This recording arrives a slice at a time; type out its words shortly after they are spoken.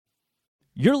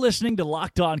You're listening to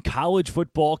Locked On College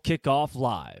Football Kickoff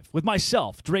Live with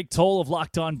myself, Drake Toll of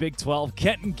Locked On Big 12,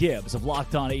 Kenton Gibbs of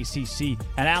Locked On ACC,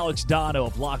 and Alex Dono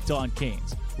of Locked On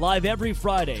Canes. Live every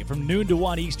Friday from noon to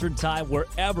 1 Eastern Time,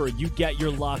 wherever you get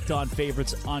your Locked On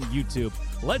favorites on YouTube.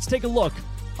 Let's take a look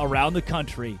around the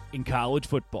country in college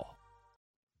football.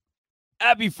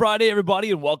 Happy Friday,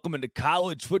 everybody, and welcome into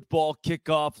College Football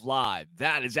Kickoff Live.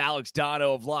 That is Alex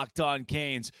Dono of Locked On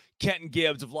Canes, Kenton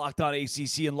Gibbs of Locked On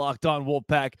ACC and Locked On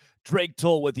Wolfpack, Drake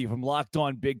Toll with you from Locked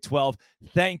On Big 12.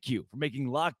 Thank you for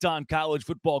making Locked On College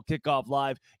Football Kickoff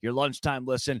Live your lunchtime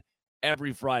listen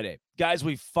every Friday. Guys,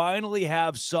 we finally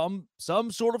have some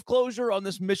sort of closure on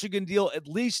this Michigan deal, at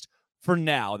least for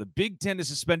now. The Big Ten has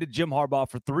suspended Jim Harbaugh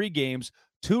for 3 games,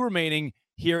 2 remaining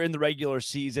here in the regular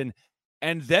season.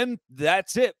 And then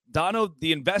that's it. Dono,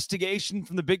 the investigation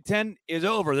from the Big Ten is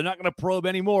over. They're not going to probe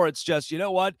anymore. It's just, you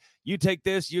know what? You take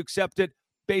this, you accept it.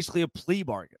 Basically a plea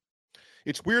bargain.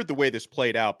 It's weird the way this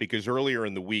played out because earlier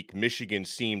in the week, Michigan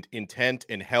seemed intent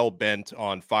and hell-bent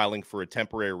on filing for a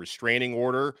temporary restraining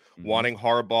order, wanting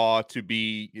Harbaugh to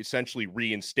be essentially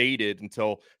reinstated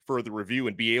until further review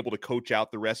and be able to coach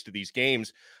out the rest of these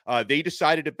games. They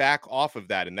decided to back off of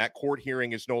that, and that court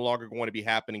hearing is no longer going to be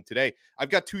happening today.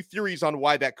 I've got 2 theories on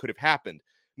why that could have happened.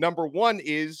 Number one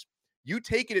is you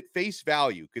take it at face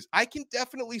value, because I can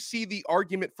definitely see the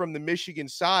argument from the Michigan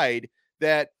side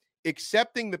that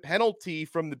accepting the penalty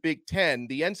from the Big Ten,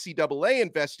 the NCAA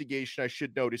investigation, I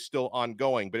should note, is still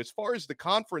ongoing. But as far as the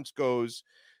conference goes,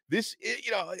 this,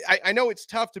 I know it's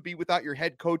tough to be without your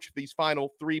head coach for these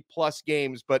final 3+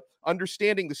 games, but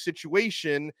understanding the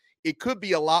situation, it could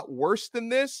be a lot worse than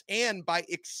this. And by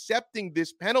accepting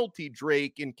this penalty,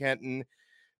 Drake and Kenton,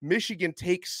 Michigan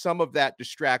takes some of that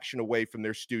distraction away from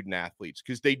their student athletes,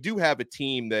 because they do have a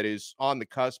team that is on the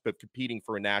cusp of competing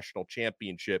for a national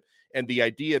championship. And the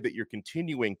idea that you're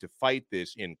continuing to fight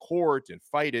this in court and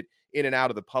fight it in and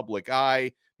out of the public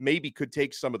eye maybe could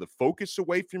take some of the focus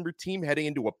away from your team heading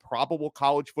into a probable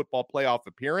college football playoff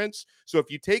appearance. So if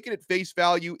you take it at face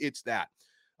value, it's that.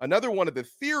 Another one of the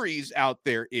theories out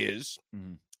there is,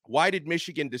 why did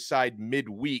Michigan decide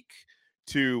midweek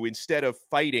to, instead of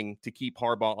fighting to keep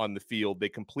Harbaugh on the field, they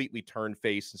completely turned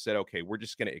face and said, okay, we're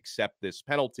just going to accept this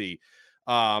penalty?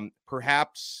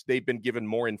 Perhaps they've been given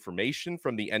more information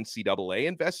from the NCAA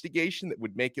investigation that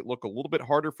would make it look a little bit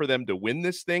harder for them to win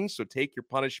this thing. So take your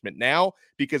punishment now,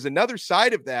 because another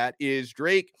side of that is,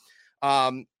 Drake,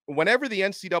 whenever the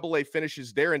NCAA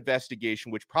finishes their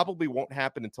investigation, which probably won't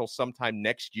happen until sometime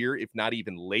next year, if not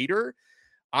even later,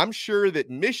 I'm sure that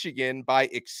Michigan, by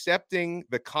accepting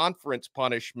the conference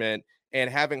punishment and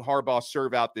having Harbaugh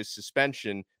serve out this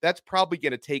suspension, that's probably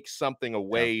going to take something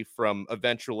away from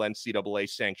eventual NCAA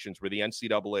sanctions, where the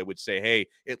NCAA would say, hey,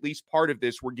 at least part of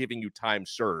this, we're giving you time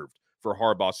served for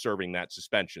Harbaugh serving that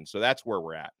suspension. So that's where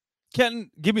we're at.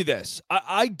 Ken, give me this.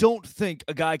 I don't think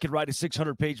a guy could write a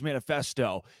 600-page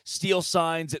manifesto, steal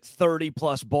signs at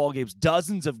 30-plus ball games,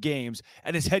 dozens of games,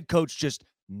 and his head coach just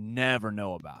never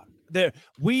know about it.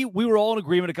 We were all in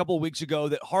agreement a couple of weeks ago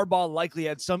that Harbaugh likely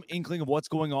had some inkling of what's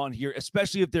going on here,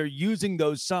 especially if they're using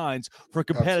those signs for a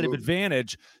competitive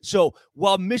advantage. So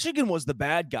while Michigan was the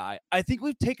bad guy, I think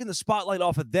we've taken the spotlight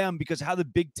off of them because of how the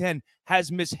Big Ten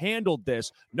has mishandled this.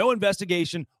 No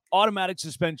investigation, automatic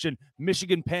suspension,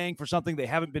 Michigan paying for something they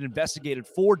haven't been investigated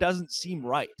for doesn't seem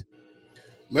right.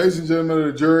 Ladies and gentlemen of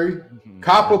the jury,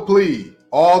 cop a plea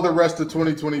all the rest of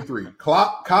 2023.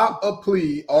 Cop a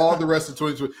plea all the rest of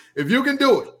 2023. If you can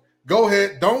do it, go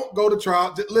ahead. Don't go to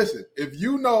trial. Listen, if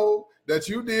you know that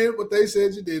you did what they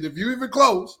said you did, if you even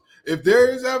close, if there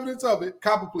is evidence of it,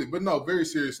 cop a plea. But no, very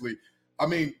seriously, I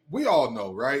mean, we all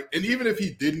know, right? And even if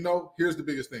he didn't know, here's the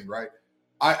biggest thing, right?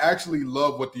 I actually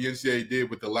love what the NCAA did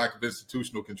with the lack of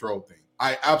institutional control thing.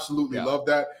 I absolutely love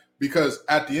that, because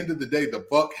at the end of the day, the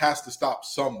buck has to stop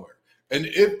somewhere. And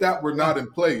if that were not in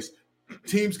place,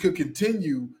 teams could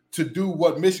continue to do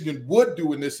what Michigan would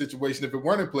do in this situation if it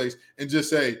weren't in place, and just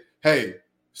say, hey,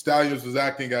 Stalions was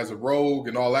acting as a rogue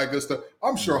and all that good stuff.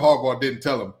 I'm sure Harbaugh didn't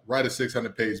tell him, write a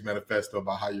 600-page manifesto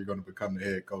about how you're going to become the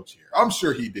head coach here. I'm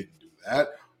sure he didn't do that,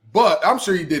 but I'm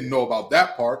sure he didn't know about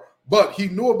that part, but he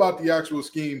knew about the actual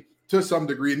scheme to some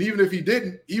degree. And even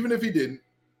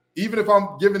if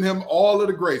I'm giving him all of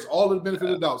the grace, all of the benefit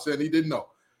of the doubt, saying he didn't know,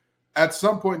 at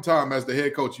some point in time as the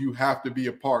head coach, you have to be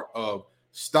a part of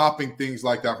stopping things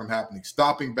like that from happening,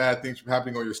 stopping bad things from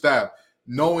happening on your staff,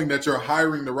 knowing that you're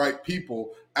hiring the right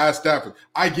people as staffers.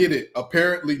 I get it.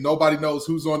 Apparently, nobody knows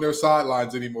who's on their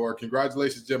sidelines anymore.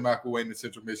 Congratulations, Jim McElwain in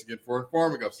Central Michigan, for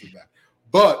informing us of that.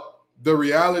 But the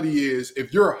reality is,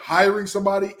 if you're hiring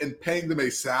somebody and paying them a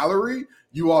salary,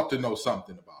 you ought to know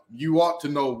something about it. you ought to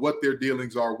know what their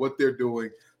dealings are, what they're doing,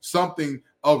 something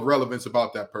of relevance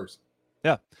about that person.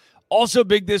 Yeah. Also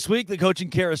big this week, the coaching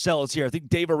carousel is here. I think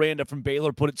Dave Aranda from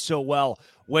Baylor put it so well.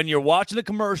 When you're watching a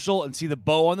commercial and see the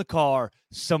bow on the car,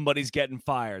 somebody's getting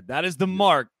fired. That is the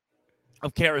mark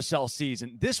of carousel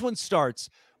season. This one starts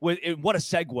with, what a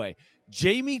segue.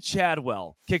 Jamie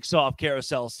Chadwell kicks off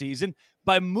carousel season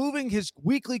by moving his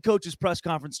weekly coaches press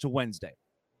conference to Wednesday.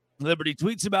 Liberty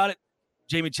tweets about it.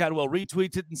 Jamie Chadwell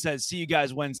retweets it and says, see you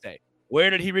guys Wednesday. Where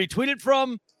did he retweet it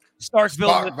from?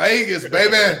 Starkville. Vegas,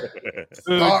 baby.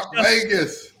 Stark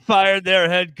Vegas. Fired their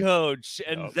head coach.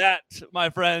 And that, my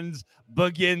friends,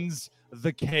 begins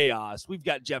the chaos. We've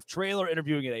got Jeff Traylor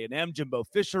interviewing at A&M, Jimbo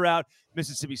Fisher out,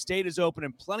 Mississippi State is open,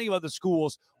 and plenty of other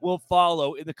schools will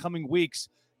follow in the coming weeks.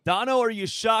 Dono, are you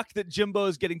shocked that Jimbo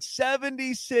is getting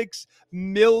 $76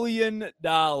 million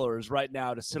right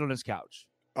now to sit on his couch?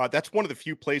 That's one of the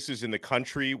few places in the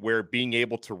country where being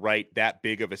able to write that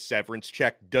big of a severance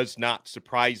check does not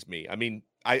surprise me. I mean,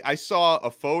 I saw a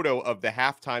photo of the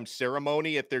halftime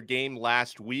ceremony at their game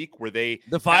last week where they...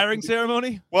 The firing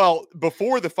ceremony? Well,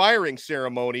 before the firing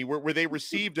ceremony, where they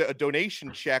received a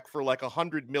donation check for like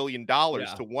 $100 million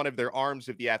to one of their arms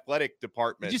of the athletic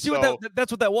department. Did you see what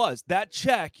that's what that was? That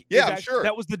check. Yeah, sure.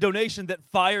 That was the donation that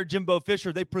fired Jimbo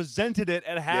Fisher. They presented it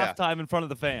at halftime in front of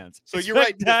the fans. So you're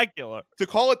spectacular. Right. To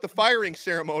call it the firing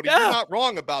ceremony, you're not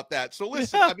wrong about that. So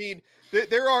listen, I mean...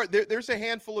 There's a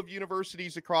handful of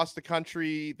universities across the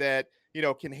country that,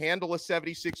 can handle a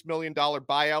 $76 million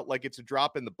buyout like it's a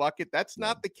drop in the bucket. That's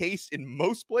not the case in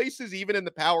most places, even in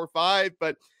the Power Five.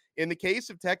 But in the case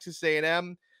of Texas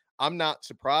A&M, I'm not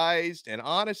surprised. And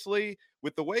honestly,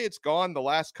 with the way it's gone the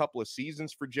last couple of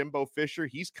seasons for Jimbo Fisher,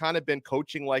 he's kind of been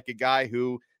coaching like a guy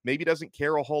who maybe doesn't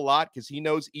care a whole lot because he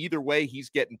knows either way he's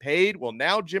getting paid. Well,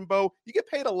 now, Jimbo, you get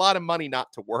paid a lot of money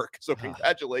not to work. So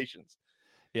congratulations.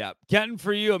 Yeah. Kenton,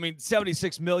 for you, I mean,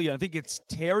 $76 million. I think it's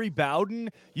Terry Bowden.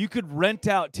 You could rent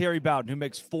out Terry Bowden, who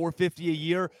makes $450 a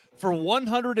year, for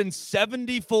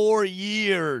 174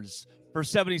 years for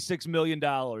 $76 million.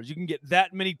 You can get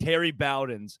that many Terry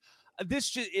Bowdens.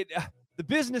 The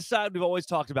business side we've always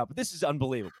talked about, but this is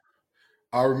unbelievable.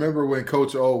 I remember when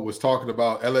Coach O was talking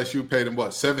about LSU paid him,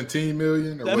 what, $17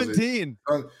 million? Or 17.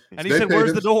 And he said,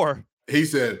 where's the door? He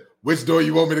said, which door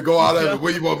you want me to go out of?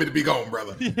 Where you want me to be going,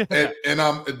 brother? Yeah. And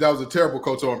that was a terrible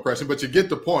Coach O impression, but you get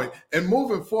the point. And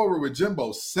moving forward with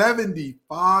Jimbo,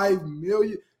 $75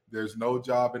 million. There's no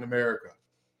job in America.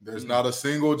 There's not a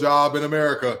single job in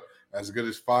America as good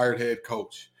as fired head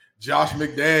coach. Josh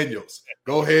McDaniels,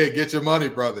 go ahead, get your money,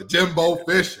 brother. Jimbo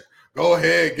Fisher, go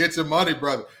ahead, get your money,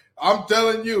 brother. I'm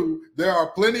telling you, there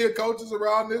are plenty of coaches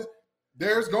around this.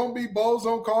 There's going to be bows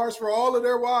on cars for all of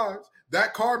their wives.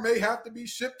 That car may have to be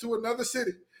shipped to another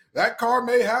city. That car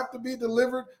may have to be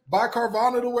delivered by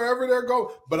Carvana to wherever they're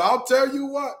going. But I'll tell you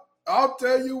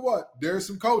what, there's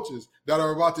some coaches that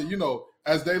are about to,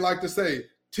 as they like to say,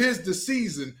 'tis the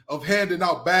season of handing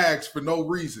out bags for no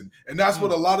reason. And that's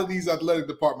what a lot of these athletic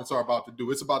departments are about to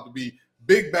do. It's about to be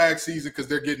big bag season because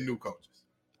they're getting new coaches.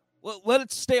 Well,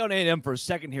 let's stay on A&M for a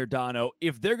second here, Dono.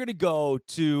 If they're going to go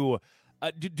to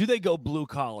do they go blue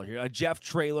collar here? Jeff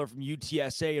Traylor from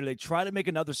UTSA, or do they try to make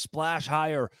another splash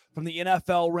hire from the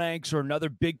NFL ranks or another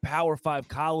big Power 5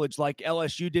 college like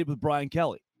LSU did with Brian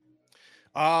Kelly?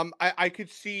 I could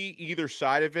see either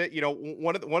side of it.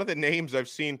 One of the names I've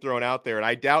seen thrown out there, and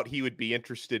I doubt he would be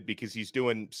interested because he's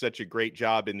doing such a great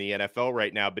job in the NFL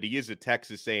right now, but he is a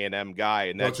Texas A&M guy,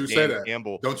 and that's Dan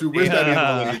Campbell. Don't you wish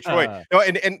that in Detroit? No,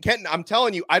 and Kenton, I'm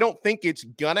telling you, I don't think it's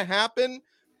gonna happen.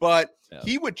 But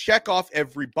he would check off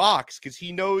every box because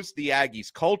he knows the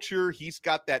Aggies culture. He's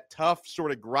got that tough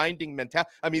sort of grinding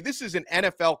mentality. I mean, this is an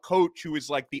NFL coach who is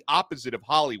like the opposite of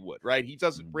Hollywood, right? He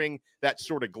doesn't bring that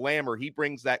sort of glamour. He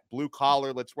brings that blue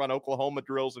collar, let's run Oklahoma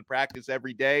drills and practice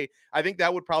every day. I think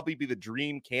that would probably be the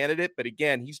dream candidate. But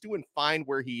again, he's doing fine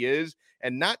where he is.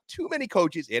 And not too many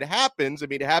coaches. It happens. I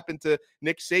mean, it happened to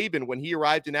Nick Saban when he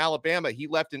arrived in Alabama. He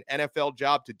left an NFL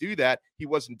job to do that. He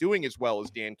wasn't doing as well as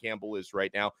Dan Campbell is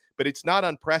right now, but it's not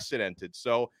unprecedented.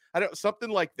 So something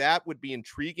like that would be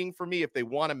intriguing for me if they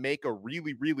want to make a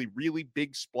really, really, really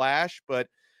big splash. But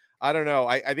I don't know.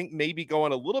 I think maybe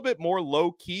going a little bit more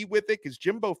low key with it because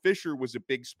Jimbo Fisher was a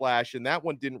big splash and that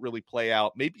one didn't really play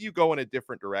out. Maybe you go in a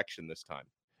different direction this time.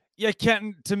 Yeah,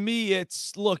 Kenton, to me,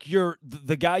 it's, look, you're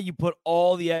the guy you put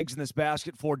all the eggs in this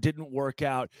basket for didn't work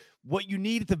out. What you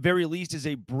need at the very least is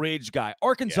a bridge guy.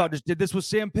 Arkansas just did this with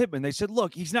Sam Pittman. They said,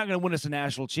 look, he's not going to win us a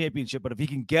national championship, but if he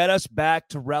can get us back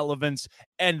to relevance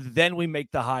and then we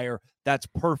make the hire, that's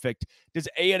perfect. Does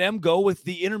A&M go with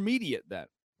the intermediate then?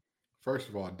 First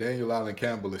of all, Daniel Allen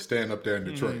Campbell is staying up there in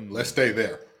Detroit. Let's stay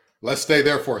there. Let's stay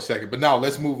there for a second. But now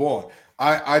let's move on.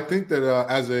 I think that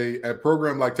as a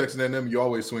program like Texas A&M, you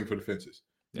always swing for the fences.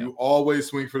 Yeah. You always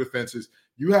swing for the fences.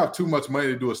 You have too much money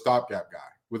to do a stopgap guy.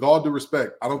 With all due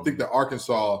respect, I don't think that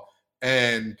Arkansas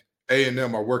and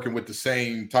A&M are working with the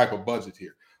same type of budget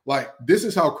here. Like, this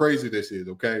is how crazy this is,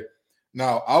 okay?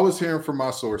 Now, I was hearing from my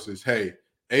sources, hey,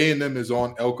 A&M is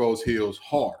on Elko's heels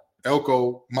hard.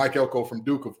 Mike Elko from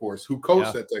Duke, of course, who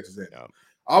coached at Texas A&M. Yeah.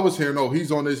 I was hearing,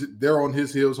 they're on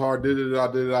his heels hard,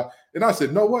 And I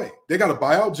said, no way. They got to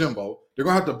buy out Jimbo. They're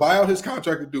going to have to buy out his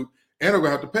contract to Duke, and they're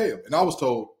going to have to pay him. And I was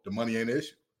told the money ain't an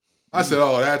issue. I said,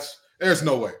 there's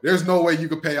no way. There's no way you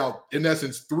could pay out, in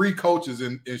essence, 3 coaches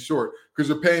in short, because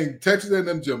you're paying Texas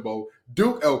A&M Jimbo,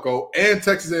 Duke Elko, and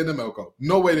Texas A&M Elko.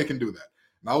 No way they can do that.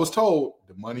 And I was told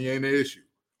the money ain't an issue.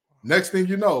 Next thing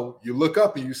you know, you look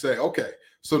up and you say, okay,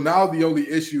 so now the only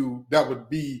issue that would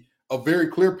be a very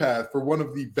clear path for one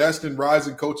of the best and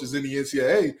rising coaches in the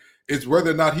NCAA is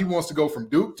whether or not he wants to go from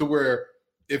Duke to where,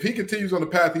 if he continues on the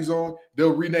path he's on,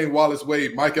 they'll rename Wallace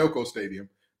Wade Mike Elko Stadium.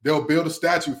 They'll build a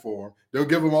statue for him. They'll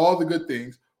give him all the good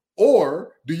things.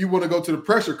 Or do you want to go to the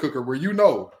pressure cooker where 3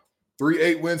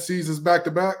 8-win seasons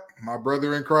back-to-back? My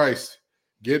brother in Christ,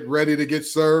 get ready to get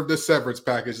served a severance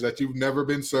package that you've never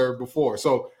been served before.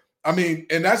 So, I mean,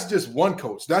 and that's just one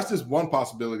coach. That's just one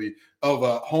possibility of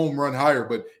a home run hire.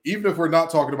 But even if we're not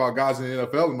talking about guys in the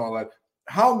NFL and all that,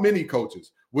 how many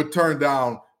coaches would turn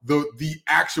down the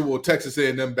actual Texas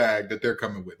A&M bag that they're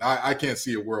coming with? I can't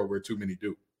see a world where too many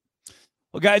do.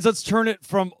 Well, guys, let's turn it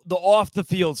from the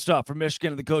off-the-field stuff from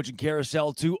Michigan and the coaching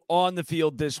carousel to on the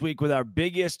field this week with our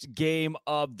biggest game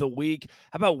of the week.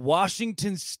 How about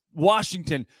Washington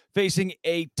facing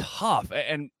a tough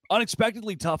and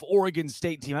unexpectedly tough Oregon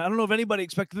State team? I don't know if anybody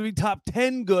expected them to be top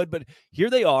 10 good, but here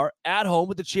they are at home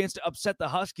with the chance to upset the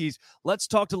Huskies. Let's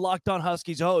talk to Locked On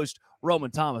Huskies host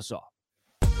Roman Tomasoff.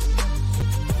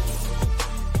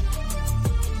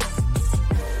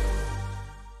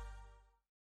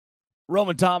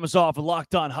 Roman Tomasoff and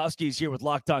Locked On Huskies here with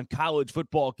Locked On College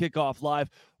Football Kickoff Live.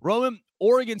 Roman,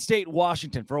 Oregon State,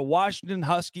 Washington. For a Washington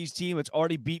Huskies team, it's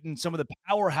already beaten some of the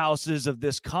powerhouses of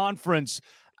this conference.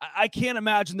 I can't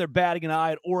imagine they're batting an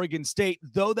eye at Oregon State,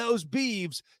 though those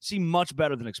Beavs seem much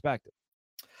better than expected.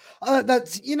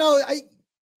 The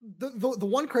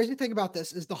one crazy thing about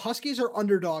this is the Huskies are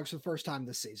underdogs for the first time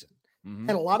this season. Mm-hmm.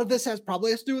 And a lot of this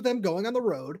probably has to do with them going on the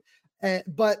road.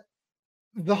 But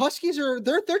the Huskies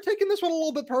they're taking this one a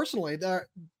little bit personally.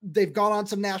 They've gone on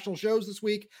some national shows this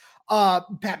week.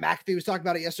 Pat McAfee was talking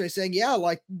about it yesterday, saying,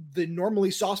 like the normally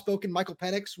soft-spoken Michael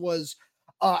Penix was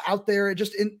out there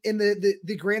just in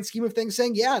the grand scheme of things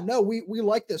saying, we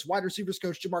like this. Wide receivers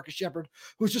coach Jamarcus Shepard,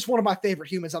 who's just one of my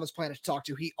favorite humans on this planet to talk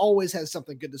to. He always has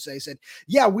something good to say. Said,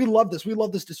 we love this. We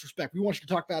love this disrespect. We want you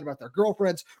to talk bad about their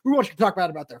girlfriends. We want you to talk bad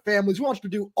about their families. We want you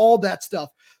to do all that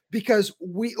stuff because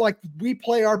we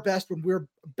play our best when we're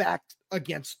backed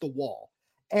against the wall.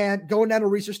 And going down to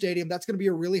Reser Stadium, that's going to be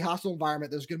a really hostile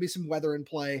environment. There's going to be some weather in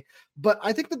play. But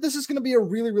I think that this is going to be a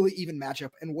really, really even matchup.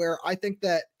 And where I think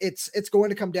that it's going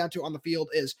to come down to on the field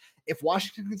is if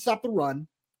Washington can stop the run,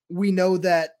 we know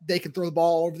that they can throw the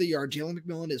ball all over the yard. Jalen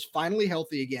McMillan is finally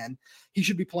healthy again. He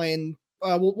should be playing,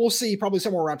 we'll see, probably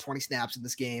somewhere around 20 snaps in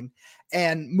this game.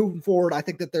 And moving forward, I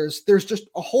think that there's just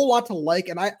a whole lot to like.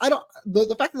 And I don't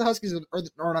the fact that the Huskies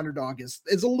are an underdog is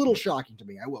a little shocking to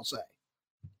me, I will say.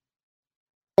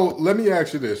 So let me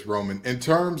ask you this, Roman. In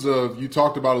terms of, you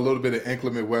talked about a little bit of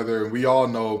inclement weather, and we all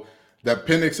know that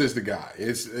Penix is the guy.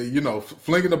 It's,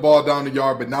 flinging the ball down the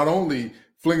yard, but not only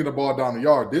flinging the ball down the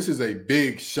yard, this is a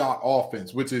big shot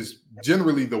offense, which is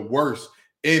generally the worst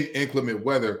in inclement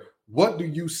weather. What do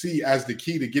you see as the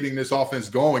key to getting this offense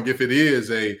going if it is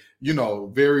a,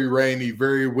 very rainy,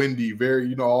 very windy,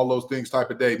 very, all those things type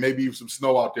of day, maybe even some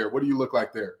snow out there? What do you look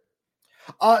like there?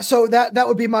 So that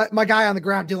would be my guy on the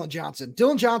ground, Dylan Johnson.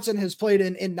 Dylan Johnson has played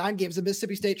in 9 games, a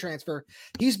Mississippi State transfer.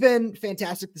 He's been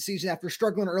fantastic this season after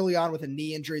struggling early on with a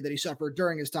knee injury that he suffered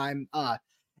during his time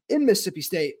in Mississippi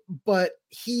State. But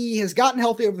he has gotten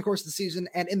healthy over the course of the season.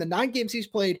 And in the 9 games he's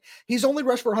played, he's only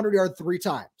rushed for 100 yards 3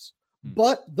 times.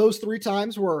 But those 3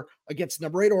 times were against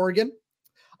number 8 Oregon,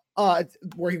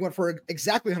 where he went for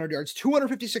exactly 100 yards,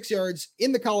 256 yards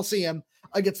in the Coliseum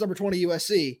against number 20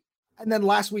 USC. And then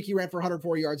last week he ran for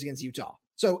 104 yards against Utah.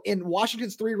 So in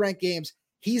Washington's 3 ranked games,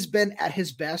 he's been at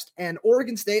his best. And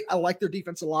Oregon State, I like their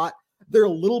defense a lot. They're a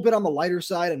little bit on the lighter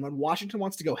side. And when Washington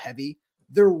wants to go heavy,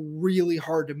 they're really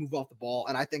hard to move off the ball.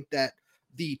 And I think that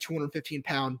the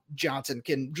 215-pound Johnson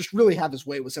can just really have his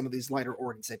way with some of these lighter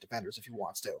Oregon State defenders if he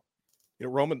wants to.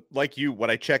 Roman, like you, when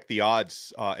I checked the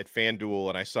odds at FanDuel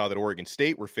and I saw that Oregon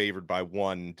State were favored by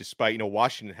 1, despite,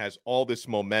 Washington has all this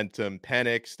momentum,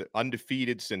 Penix, they're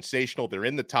undefeated, sensational. They're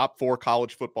in the top 4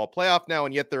 college football playoff now,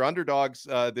 and yet they're underdogs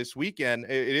this weekend.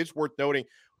 It is worth noting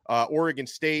Oregon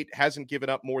State hasn't given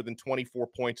up more than 24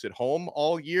 points at home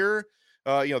all year.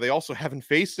 They also haven't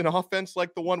faced an offense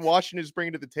like the one Washington is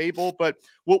bringing to the table. But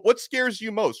what scares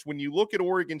you most when you look at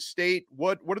Oregon State?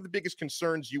 What are the biggest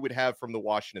concerns you would have from the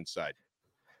Washington side?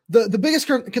 The biggest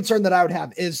concern that I would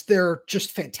have is their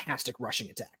just fantastic rushing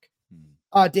attack.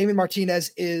 Damien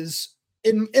Martinez is,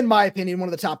 in my opinion, one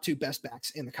of the top 2 best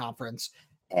backs in the conference.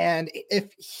 And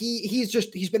if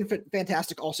he's been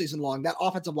fantastic all season long. That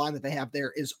offensive line that they have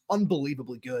there is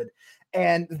unbelievably good.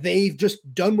 And they've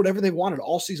just done whatever they wanted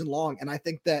all season long. And I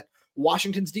think that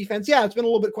Washington's defense, it's been a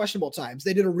little bit questionable at times.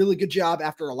 They did a really good job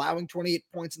after allowing 28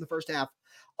 points in the first half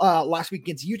last week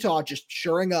against Utah, just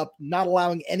shoring up, not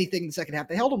allowing anything in the second half.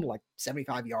 They held them to like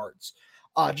 75 yards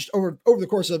just over the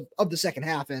course of the second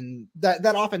half. And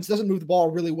that offense doesn't move the ball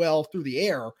really well through the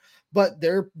air, but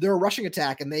they're a rushing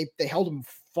attack, and they held them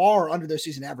far under their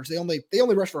season average. They only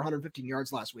rushed for 115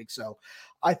 yards last week. So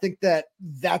I think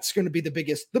that's going to be the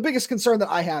biggest concern that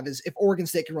I have is if Oregon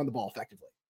State can run the ball effectively.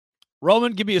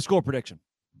 Roman, give me a score prediction.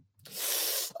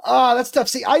 That's tough.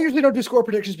 See, I usually don't do score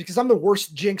predictions because I'm the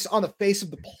worst jinx on the face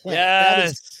of the planet.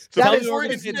 Yes. Tell me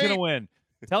Oregon State's going to win.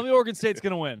 Tell me Oregon State's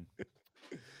going to win.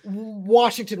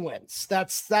 Washington wins.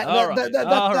 That's what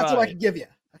I can give you.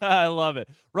 I love it.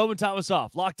 Roman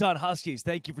Thomasoff, Locked On Huskies.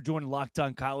 Thank you for joining Locked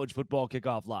On College Football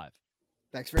Kickoff Live.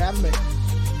 Thanks for having me.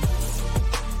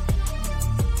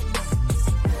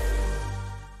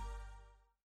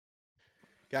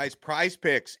 Guys, Prize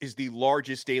Picks is the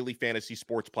largest daily fantasy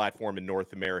sports platform in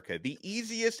North America. The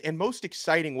easiest and most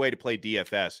exciting way to play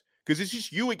DFS, because it's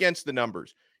just you against the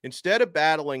numbers. Instead of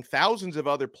battling thousands of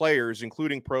other players,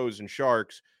 including pros and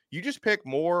sharks, you just pick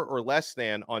more or less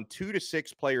than on 2 to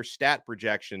 6 player stat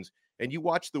projections, and you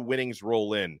watch the winnings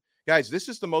roll in. Guys, this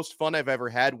is the most fun I've ever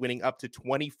had, winning up to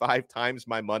 25 times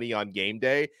my money on game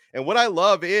day. And what I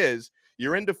love is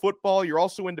you're into football, you're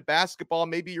also into basketball,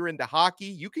 maybe you're into hockey.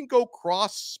 You can go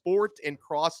cross sport and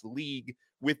cross league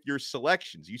with your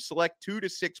selections. You select 2 to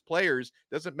 6 players,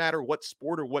 doesn't matter what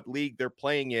sport or what league they're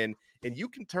playing in, and you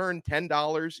can turn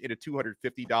 $10 into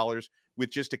 $250 with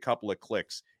just a couple of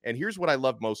clicks. And here's what I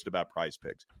love most about Prize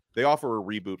Picks. They offer a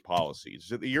reboot policy,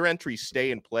 so that your entries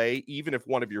stay in play even if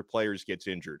one of your players gets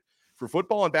injured. For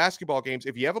football and basketball games,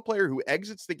 if you have a player who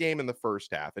exits the game in the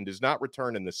first half and does not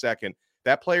return in the second,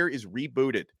 that player is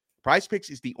rebooted. Prize Picks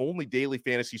is the only daily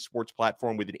fantasy sports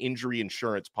platform with an injury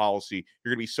insurance policy.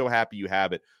 You're going to be so happy you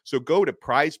have it. So go to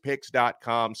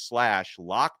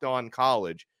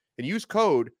prizepicks.com/lockedoncollege and use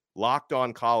code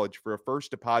LockedOnCollege for a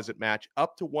first deposit match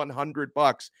up to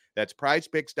 $100. That's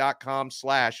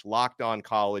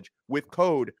prizepicks.com/lockedoncollege with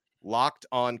code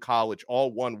LockedOnCollege,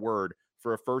 all one word,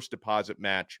 for a first deposit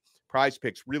match. Prize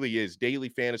Picks really is daily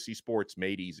fantasy sports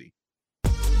made easy.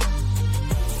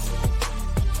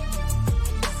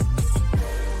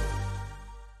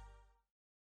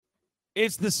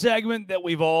 It's the segment that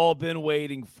we've all been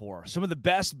waiting for. Some of the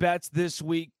best bets this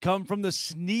week come from the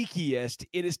sneakiest.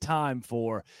 It is time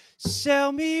for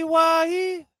Sell Me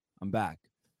Why. I'm back.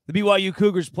 The BYU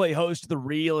Cougars play host to the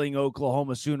reeling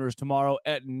Oklahoma Sooners tomorrow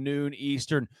at noon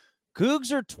Eastern.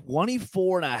 Cougs are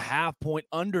 24.5-point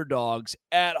underdogs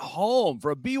at home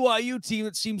for a BYU team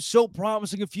that seemed so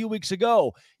promising a few weeks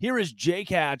ago. Here is Jake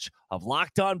Hatch of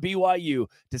Locked On BYU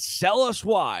to sell us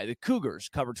why the Cougars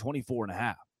cover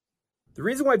 24.5. The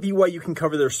reason why BYU can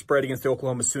cover their spread against the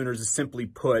Oklahoma Sooners is simply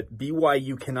put,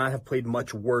 BYU cannot have played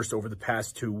much worse over the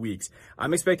past 2 weeks.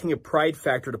 I'm expecting a pride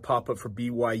factor to pop up for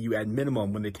BYU at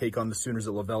minimum when they take on the Sooners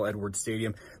at LaVell Edwards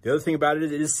Stadium. The other thing about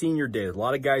it is senior day. A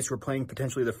lot of guys who are playing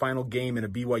potentially their final game in a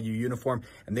BYU uniform,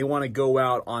 and they want to go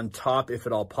out on top if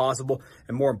at all possible,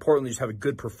 and more importantly, just have a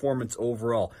good performance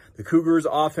overall. The Cougars'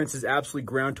 offense is absolutely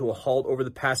ground to a halt over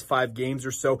the past 5 games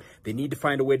or so. They need to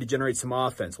find a way to generate some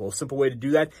offense. Well, a simple way to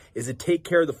do that is to take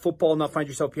care of the football, not find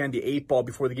yourself behind the 8 ball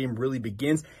before the game really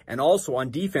begins. And also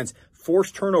on defense,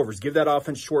 force turnovers, give that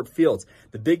offense short fields.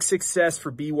 The big success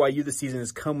for BYU this season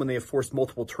has come when they have forced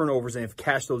multiple turnovers and have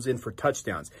cashed those in for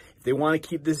touchdowns. If they want to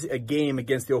keep this a game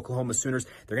against the Oklahoma Sooners,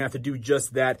 they're going to have to do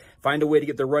just that. Find a way to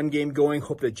get the run game going.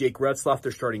 Hope that Jake Retzlaff,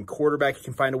 their starting quarterback,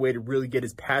 can find a way to really get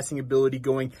his passing ability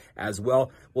going as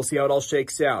well. We'll see how it all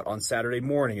shakes out on Saturday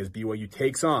morning as BYU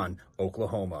takes on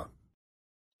Oklahoma.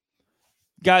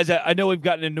 Guys, I know we've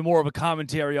gotten into more of a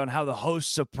commentary on how the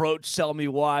hosts approach Sell Me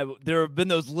Why. There have been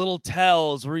those little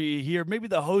tells where you hear maybe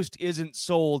the host isn't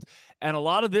sold, and a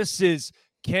lot of this is,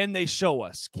 can they show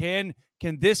us? Can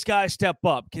Can this guy step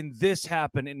up? Can this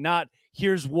happen? And not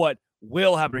here's what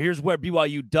will happen. Here's where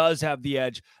BYU does have the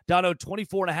edge. Dono,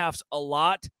 24.5's a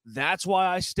lot. That's why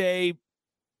I stay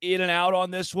in and out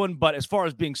on this one. But as far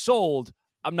as being sold,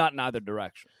 I'm not in either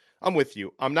direction. I'm with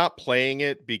you. I'm not playing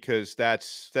it because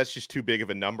that's just too big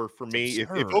of a number for me. If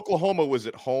Oklahoma was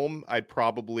at home, I'd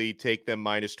probably take them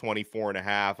minus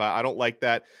 24.5. I don't like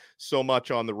that so much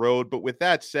on the road. But with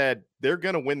that said, they're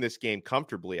going to win this game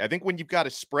comfortably. I think when you've got a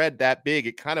spread that big,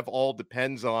 it kind of all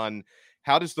depends on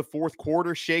how does the fourth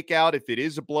quarter shake out? If it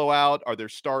is a blowout, are there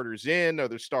starters in? Are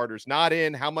there starters not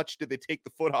in? How much did they take the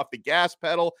foot off the gas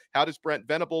pedal? How does Brent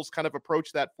Venables kind of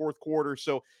approach that fourth quarter?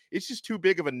 So it's just too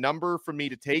big of a number for me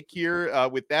to take here.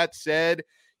 With that said,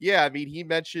 yeah, I mean, he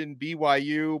mentioned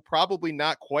BYU probably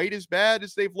not quite as bad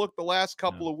as they've looked the last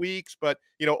couple of weeks, but,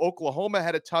 Oklahoma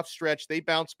had a tough stretch. They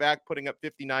bounced back, putting up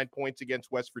 59 points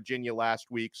against West Virginia last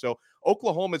week. So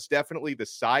Oklahoma's definitely the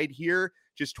side here,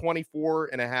 just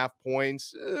 24.5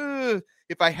 points.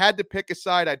 If I had to pick a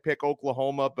side, I'd pick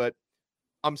Oklahoma, but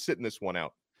I'm sitting this one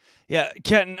out. Yeah,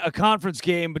 Kenton, a conference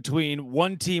game between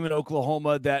one team in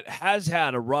Oklahoma that has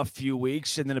had a rough few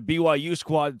weeks, and then a BYU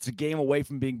squad that's a game away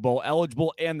from being bowl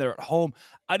eligible, and they're at home.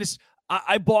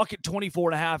 I balk at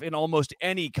 24.5 in almost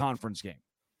any conference game.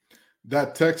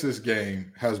 That Texas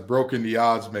game has broken the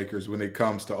odds makers when it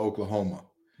comes to Oklahoma.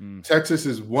 Texas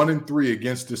is 1-3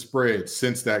 against the spread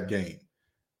since that game.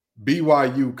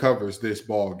 BYU covers this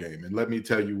ball game, and let me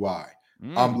tell you why.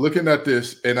 I'm looking at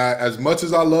this, and as much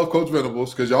as I love Coach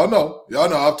Venables, because y'all know,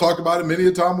 I've talked about it many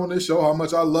a time on this show, how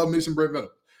much I love me some Brent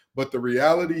Venables. But the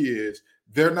reality is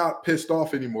they're not pissed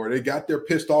off anymore. They got their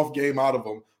pissed off game out of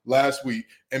them last week.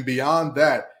 And beyond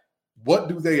that, what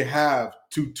do they have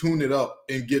to tune it up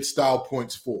and get style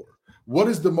points for? What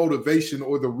is the motivation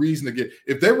or the reason to get?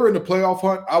 If they were in the playoff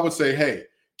hunt, I would say, hey,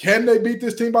 can they beat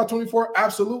this team by 24?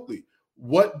 Absolutely.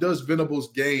 What does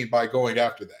Venables gain by going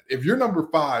after that? If you're number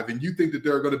 5 and you think that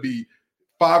there are going to be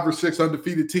 5 or 6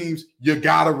 undefeated teams, you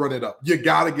got to run it up. You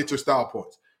got to get your style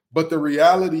points. But the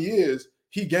reality is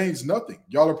he gains nothing.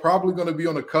 Y'all are probably going to be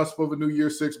on the cusp of a New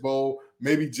Year's Six bowl,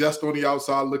 maybe just on the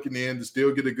outside looking in to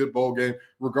still get a good bowl game,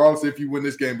 regardless if you win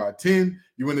this game by 10,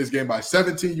 you win this game by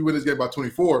 17, you win this game by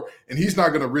 24, and he's not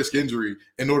going to risk injury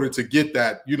in order to get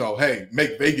that, hey,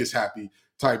 make Vegas happy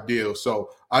type deal. So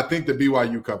I think the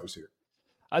BYU covers here.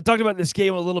 I talked about this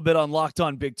game a little bit on Locked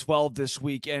On Big 12 this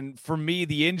week, and for me,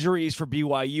 the injuries for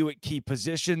BYU at key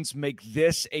positions make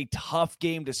this a tough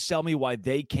game to sell me why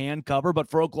they can cover. But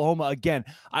for Oklahoma, again,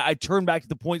 I turn back to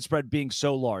the point spread being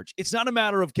so large. It's not a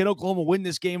matter of can Oklahoma win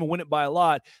this game and win it by a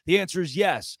lot. The answer is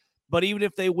yes. But even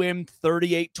if they win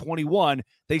 38-21,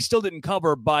 they still didn't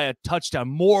cover by a touchdown,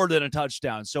 more than a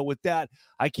touchdown. So with that,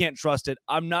 I can't trust it.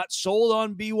 I'm not sold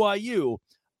on BYU.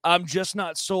 I'm just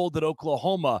not sold that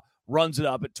Oklahoma runs it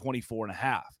up at 24.5.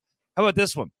 How about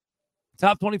this one?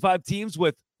 Top 25 teams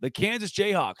with the Kansas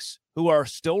Jayhawks, who are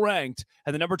still ranked,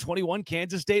 and the number 21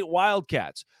 Kansas State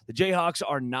Wildcats. The Jayhawks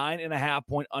are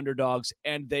 9.5-point underdogs,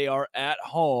 and they are at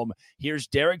home. Here's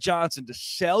Derek Johnson to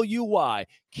sell you why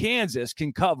Kansas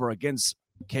can cover against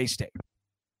K-State.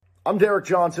 I'm Derek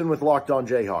Johnson with Locked On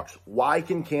Jayhawks. Why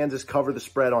can Kansas cover the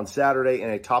spread on Saturday in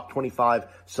a top 25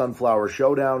 Sunflower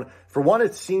Showdown? For one,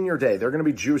 it's senior day. They're going to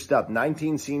be juiced up.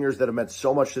 19 seniors that have meant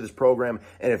so much to this program.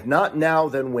 And if not now,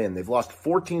 then when? They've lost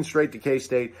 14 straight to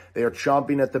K-State. They are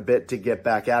chomping at the bit to get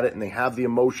back at it, and they have the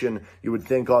emotion you would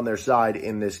think on their side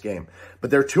in this game. But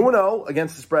they're 2-0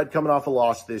 against the spread coming off a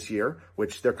loss this year,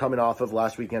 which they're coming off of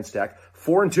last week against Tech.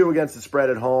 4-2 against the spread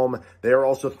at home. They are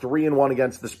also 3-1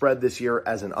 against the spread this year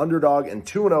as an underdog, and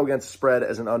 2-0 against the spread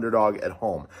as an underdog at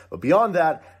home. But beyond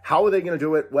that, how are they going to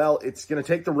do it? Well, it's going to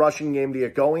take the rushing game to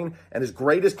get going. And as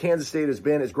great as Kansas State has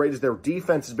been, as great as their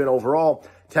defense has been overall,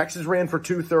 Texas ran for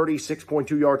 230,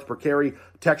 6.2 yards per carry.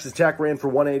 Texas Tech ran for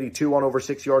 182 on over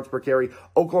 6 yards per carry.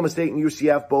 Oklahoma State and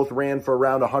UCF both ran for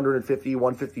around 150,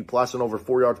 150 plus on over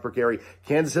 4 yards per carry.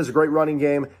 Kansas has a great running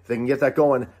game. If they can get that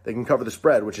going, they can cover the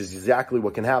spread, which is exactly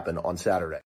what can happen on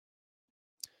Saturday.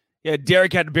 Yeah,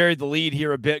 Derek had to bury the lead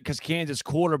here a bit because Kansas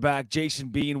quarterback Jason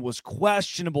Bean was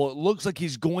questionable. It looks like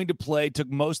he's going to play, took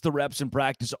most of the reps in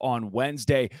practice on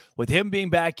Wednesday. With him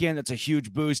being back in, that's a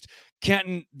huge boost.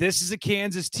 Kenton, this is a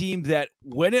Kansas team that,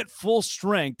 when at full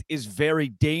strength, is very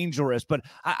dangerous. But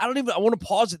I want to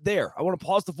pause it there. I want to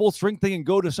pause the full strength thing and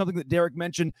go to something that Derek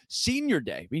mentioned, senior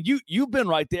day. I mean, you've been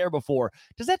right there before.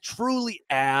 Does that truly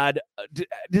add,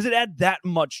 does it add that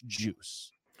much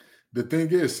juice? The thing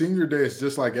is, senior day is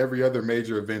just like every other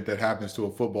major event that happens to a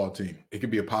football team. It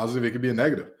could be a positive, it could be a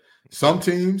negative. Some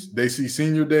teams, they see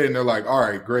senior day and they're like, all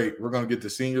right, great. We're going to get the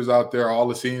seniors out there. All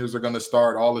the seniors are going to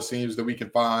start, all the seniors that we can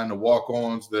find, the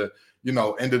walk-ons, the,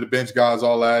 end of the bench guys,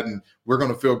 all that. And we're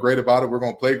going to feel great about it. We're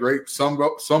going to play great. Some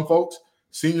folks,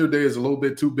 senior day is a little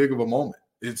bit too big of a moment.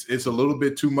 It's a little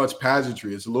bit too much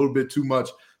pageantry. It's a little bit too much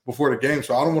before the game.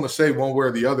 So I don't want to say one way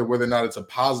or the other, whether or not it's a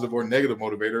positive or negative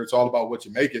motivator. It's all about what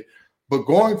you make it. But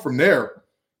going from there,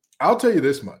 I'll tell you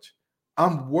this much.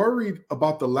 I'm worried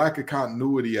about the lack of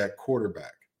continuity at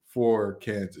quarterback for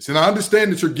Kansas. And I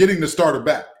understand that you're getting the starter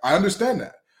back. I understand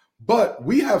that. But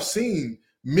we have seen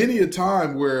many a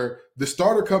time where the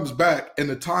starter comes back and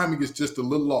the timing is just a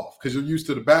little off because you're used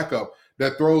to the backup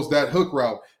that throws that hook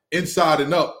route inside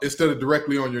and up instead of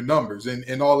directly on your numbers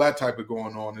and all that type of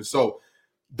going on. And so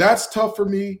that's tough for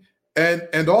me.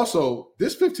 And also,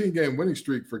 this 15-game winning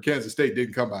streak for Kansas State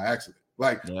didn't come by accident.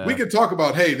 We can talk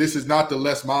about, hey, this is not the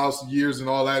Les Miles years and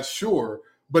all that, sure.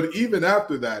 But even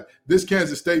after that, this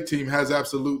Kansas State team has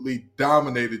absolutely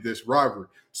dominated this rivalry.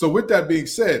 So with that being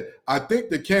said, I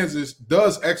think that Kansas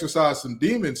does exercise some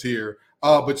demons here.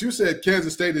 But you said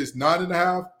Kansas State is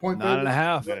 9.5 point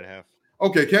favorites? 9.5.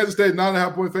 Okay, Kansas State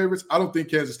 9.5 point favorites. I don't think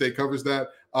Kansas State covers that.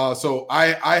 So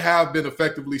I have been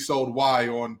effectively sold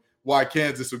on why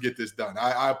Kansas will get this done.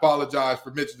 I apologize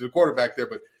for mentioning the quarterback there,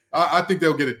 but I think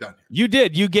they'll get it done. You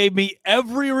did. You gave me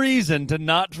every reason to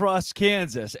not trust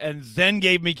Kansas and then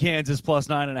gave me Kansas plus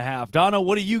 9.5. Donna,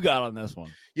 what do you got on this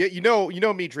one? Yeah, you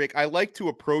know me, Drake. I like to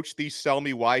approach these sell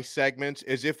me why segments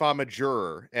as if I'm a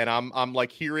juror and I'm like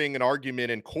hearing an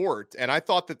argument in court. And I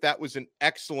thought that was an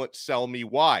excellent sell me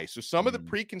why. So some of the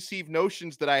preconceived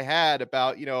notions that I had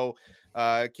about,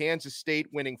 Kansas State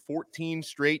winning 14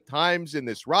 straight times in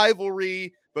this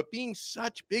rivalry, but being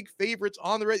such big favorites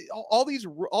on all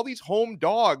these home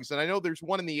dogs. And I know there's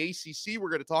one in the ACC we're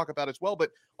going to talk about as well,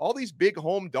 but all these big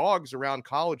home dogs around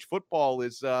college football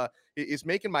is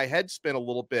making my head spin a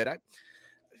little bit.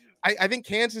 I think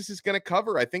Kansas is going to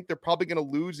cover. I think they're probably going to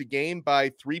lose a game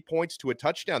by 3 points to a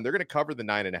touchdown. They're going to cover the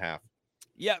 9.5.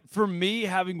 Yeah, for me,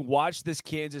 having watched this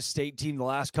Kansas State team the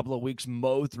last couple of weeks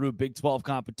mow through Big 12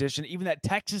 competition, even that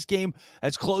Texas game,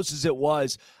 as close as it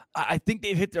was, I think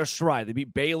they've hit their stride. They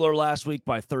beat Baylor last week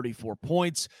by 34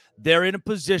 points. They're in a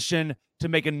position to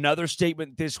make another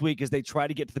statement this week as they try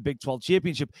to get to the Big 12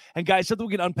 championship. And guys, something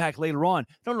we can unpack later on.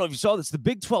 I don't know if you saw this. The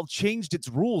Big 12 changed its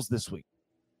rules this week.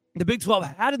 The Big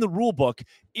 12 had in the rule book,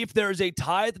 if there is a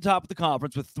tie at the top of the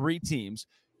conference with 3 teams,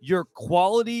 your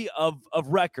quality of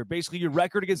record, basically your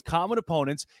record against common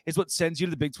opponents, is what sends you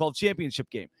to the Big 12 championship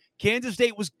game. Kansas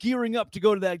State was gearing up to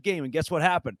go to that game, and guess what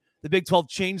happened? The Big 12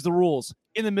 changed the rules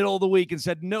in the middle of the week and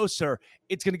said, no, sir,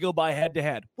 it's going to go by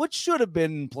head-to-head, which should have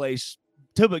been in place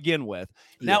to begin with.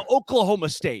 Yeah. Now, Oklahoma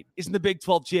State is in the Big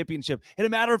 12 championship. In a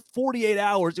matter of 48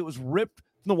 hours, it was ripped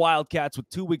from the Wildcats with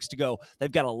 2 weeks to go.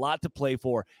 They've got a lot to play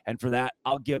for, and for that,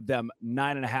 I'll give them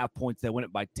 9.5 points. They win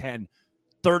it by 10.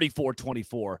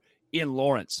 34-24 in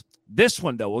Lawrence. This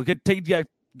one, though, we'll go to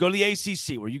the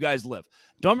ACC where you guys live.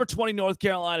 Number 20 North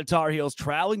Carolina Tar Heels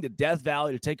traveling to Death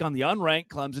Valley to take on the unranked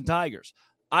Clemson Tigers.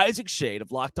 Isaac Shade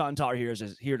of Locked On Tar Heels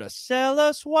is here to sell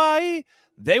us why.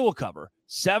 They will cover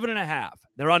 7.5.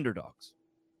 They're underdogs.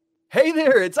 Hey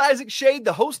there, it's Isaac Shade,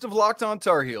 the host of Locked On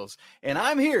Tar Heels, and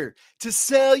I'm here to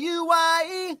sell you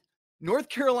why North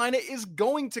Carolina is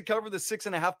going to cover the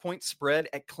 6.5 point spread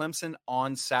at Clemson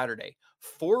on Saturday.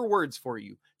 4 words for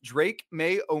you: Drake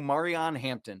May, Omarion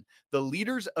Hampton, the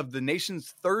leaders of the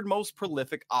nation's 3rd most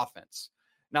prolific offense.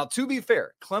 Now, to be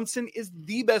fair, Clemson is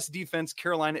the best defense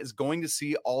Carolina is going to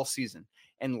see all season.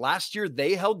 And last year,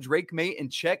 they held Drake May in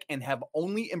check and have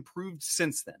only improved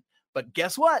since then. But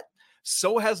guess what?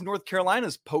 So has North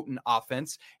Carolina's potent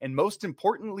offense, and most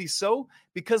importantly so,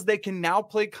 because they can now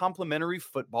play complementary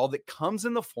football that comes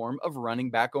in the form of running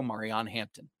back Omarion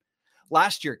Hampton.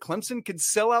 Last year, Clemson could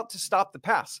sell out to stop the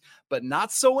pass, but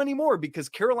not so anymore because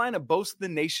Carolina boasts the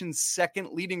nation's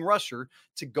 2nd leading rusher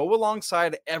to go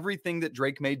alongside everything that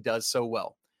Drake May does so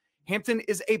well. Hampton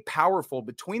is a powerful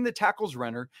between the tackles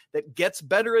runner that gets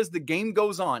better as the game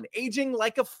goes on, aging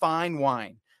like a fine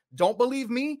wine. Don't believe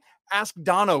me? Ask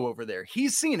Dono over there.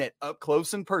 He's seen it up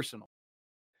close and personal.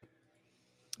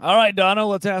 All right, Dono,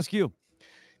 let's ask you.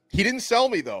 He didn't sell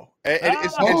me though.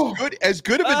 As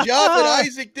good of a job that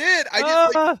Isaac did.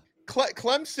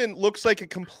 Clemson looks like a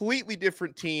completely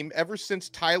different team ever since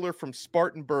Tyler from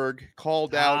Spartanburg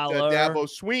called out Dabo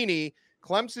Sweeney.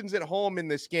 Clemson's at home in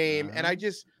this game, and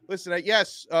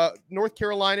North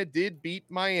Carolina did beat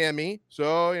Miami,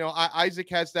 so Isaac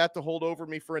has that to hold over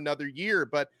me for another year,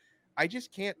 but I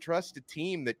just can't trust a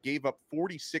team that gave up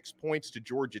 46 points to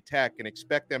Georgia Tech and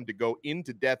expect them to go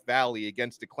into Death Valley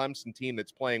against a Clemson team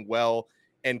that's playing well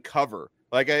and cover.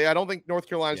 Like, I don't think North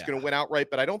Carolina's going to win outright,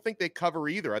 but I don't think they cover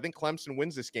either. I think Clemson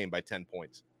wins this game by 10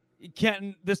 points.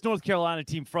 Kenton, this North Carolina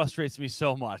team frustrates me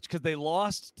so much because they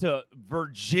lost to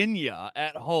Virginia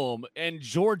at home and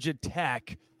Georgia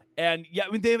Tech. And yeah,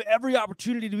 I mean, they have every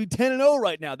opportunity to be 10-0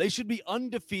 right now. They should be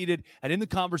undefeated and in the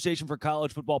conversation for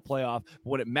college football playoff. But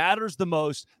when it matters the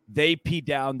most, they pee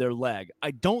down their leg.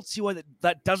 I don't see why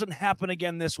that doesn't happen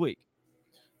again this week.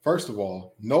 First of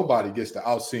all, nobody gets to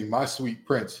outsing my sweet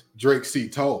prince, Drake C.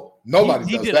 Toll. Nobody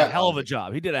he does did that. a hell of a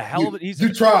job. He did a hell of a.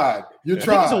 You tried.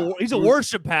 He's a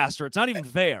worship pastor. It's not even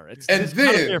fair. It's not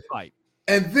a fair fight.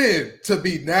 And then to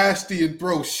be nasty and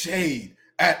throw shade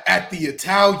at the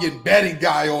Italian betting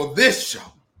guy on this show.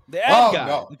 The ad guy,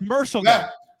 no. The commercial guy.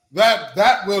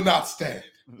 That will not stand.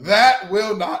 That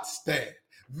will not stand.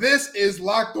 This is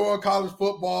Locked On College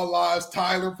Football Live's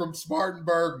Tyler from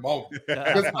Spartanburg moment.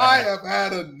 Because I have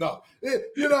had enough.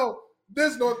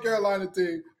 This North Carolina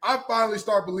team, I finally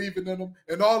start believing in them,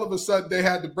 and all of a sudden they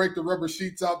had to break the rubber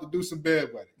sheets out to do some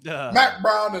bedwetting. Mac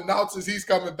Brown announces he's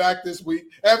coming back this week.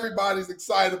 Everybody's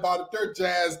excited about it. They're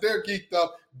jazzed. They're geeked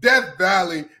up. Death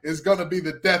Valley is going to be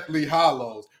the Deathly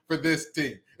Hollows for this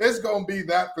team. It's going to be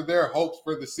that for their hopes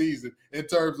for the season in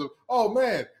terms of, oh,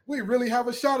 man, we really have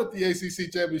a shot at the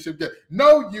ACC championship game.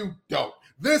 No, you don't.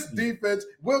 This defense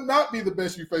will not be the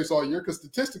best you face all year because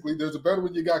statistically there's a better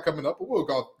one you got coming up, but we'll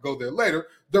go there later.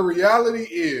 The reality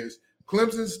is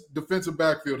Clemson's defensive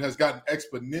backfield has gotten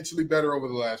exponentially better over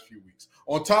the last few weeks.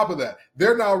 On top of that,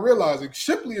 they're now realizing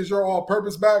Shipley is your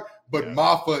all-purpose back, but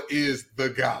Maffa is the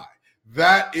guy.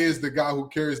 That is the guy who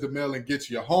carries the mail and gets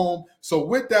you home. So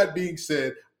with that being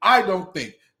said, I don't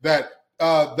think that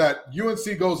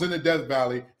UNC goes into Death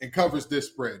Valley and covers this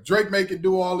spread. Drake May can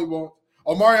do all he wants.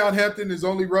 Omarion Hampton is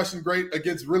only rushing great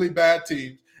against really bad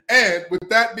teams. And with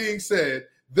that being said,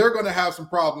 they're going to have some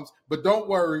problems. But don't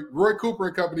worry, Roy Cooper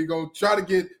and company going to try to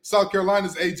get South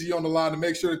Carolina's AG on the line to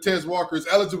make sure that Tez Walker is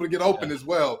eligible to get open as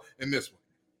well in this one.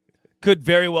 Could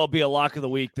very well be a lock of the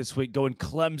week this week, going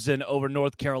Clemson over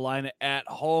North Carolina at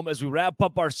home. As we wrap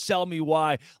up our Sell Me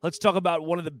Why, let's talk about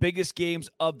one of the biggest games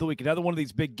of the week. Another one of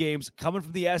these big games coming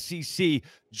from the SEC,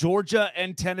 Georgia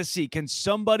and Tennessee. Can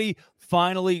somebody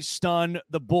finally stun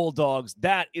the Bulldogs?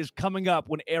 That is coming up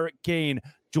when Eric Kane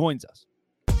joins us.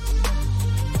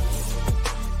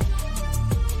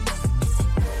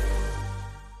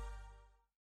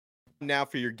 Now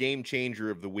for your game changer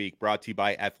of the week, brought to you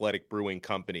by Athletic Brewing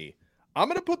Company. I'm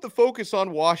going to put the focus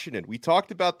on Washington. We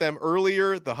talked about them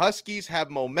earlier. The Huskies have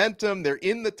momentum. They're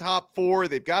in the top 4.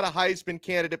 They've got a Heisman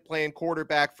candidate playing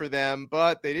quarterback for them,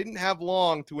 but they didn't have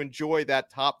long to enjoy that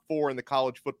top 4 in the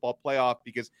college football playoff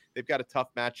because they've got a tough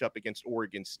matchup against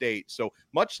Oregon State. So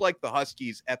much like the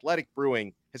Huskies, Athletic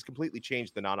Brewing has completely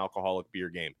changed the non-alcoholic beer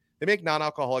game. They make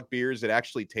non-alcoholic beers that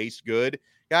actually taste good.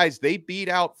 Guys, they beat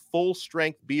out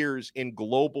full-strength beers in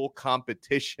global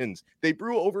competitions. They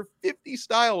brew over 50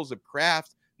 styles of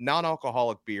craft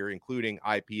non-alcoholic beer, including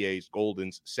IPAs,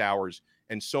 Goldens, Sours,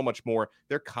 and so much more.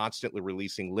 They're constantly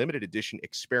releasing limited edition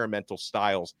experimental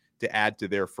styles to add to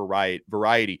their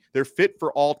variety. They're fit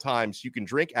for all times. You can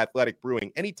drink Athletic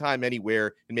Brewing anytime,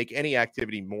 anywhere, and make any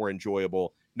activity more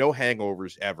enjoyable. No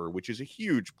hangovers ever, which is a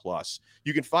huge plus.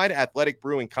 You can find Athletic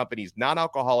Brewing Company's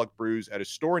non-alcoholic brews at a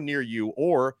store near you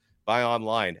or buy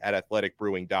online at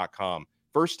athleticbrewing.com.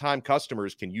 First-time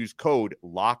customers can use code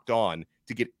LOCKEDON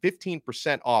to get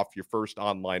 15% off your first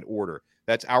online order.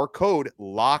 That's our code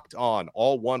LOCKEDON,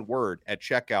 all one word, at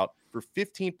checkout for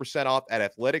 15% off at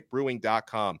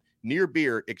athleticbrewing.com. Near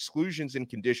beer, exclusions and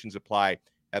conditions apply.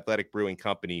 Athletic Brewing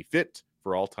Company, fit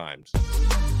for all times.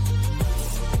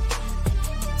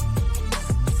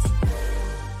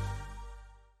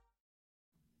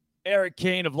 Eric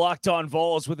Kane of Locked On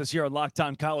Vols with us here on Locked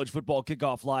On College Football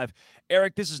Kickoff Live.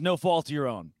 Eric, this is no fault of your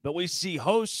own, but we see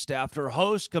host after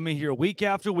host coming here week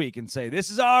after week and say,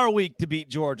 this is our week to beat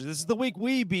Georgia. This is the week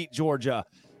we beat Georgia.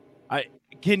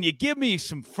 Can you give me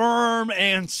some firm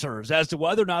answers as to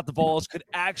whether or not the Vols could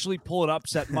actually pull an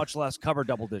upset, much less cover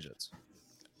double digits?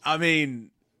 I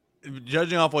mean,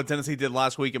 judging off what Tennessee did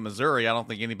last week in Missouri, I don't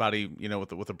think anybody,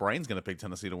 with a brain's going to pick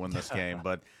Tennessee to win this game,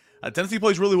 but Tennessee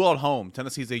plays really well at home.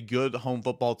 Tennessee's a good home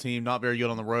football team, not very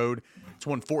good on the road. It's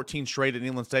won 14 straight at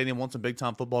Neyland Stadium, won some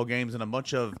big-time football games in a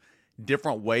bunch of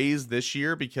different ways this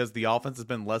year because the offense has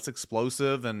been less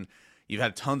explosive and you've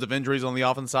had tons of injuries on the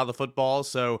offense side of the football.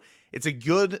 So it's a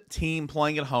good team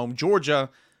playing at home.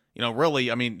 Georgia, really,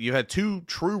 you had 2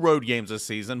 true road games this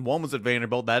season. One was at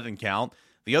Vanderbilt. That didn't count.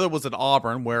 The other was at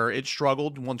Auburn, where it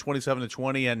struggled, won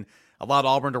 27-20, and allowed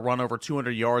Auburn to run over 200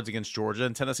 yards against Georgia.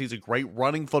 And Tennessee's a great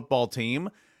running football team.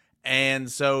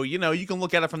 And so, you can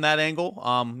look at it from that angle.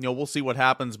 We'll see what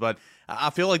happens, but I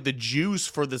feel like the juice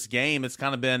for this game, it's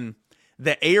kind of been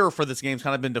the air for this game's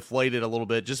kind of been deflated a little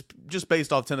bit just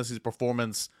based off Tennessee's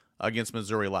performance against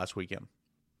Missouri last weekend.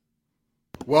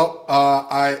 Well,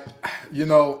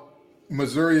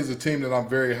 Missouri is a team that I'm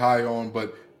very high on,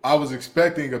 but I was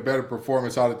expecting a better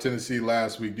performance out of Tennessee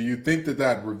last week. Do you think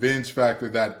that revenge factor,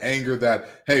 that anger,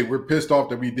 that, hey, we're pissed off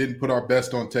that we didn't put our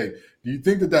best on tape, do you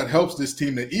think that helps this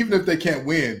team that even if they can't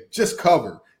win, just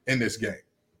cover in this game?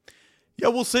 Yeah,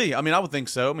 we'll see. I mean, I would think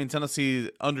so. I mean, Tennessee,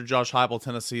 under Josh Heupel,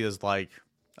 Tennessee is I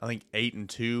think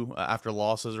 8-2 after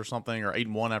losses or something, or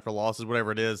 8-1 after losses,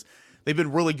 whatever it is. They've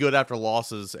been really good after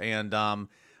losses. And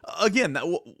again,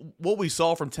 what we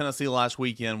saw from Tennessee last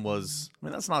weekend was,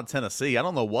 that's not Tennessee. I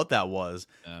don't know what that was.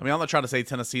 I'm not trying to say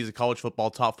Tennessee is a college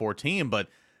football top 4 team, but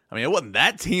it wasn't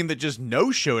that team that just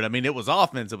no-showed. It was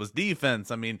offense. It was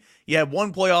defense. You had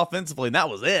one play offensively, and that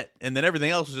was it. And then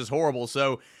everything else was just horrible.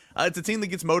 So it's a team that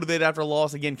gets motivated after a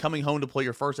loss. Again, coming home to play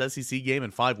your first SEC game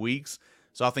in 5 weeks.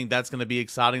 So I think that's going to be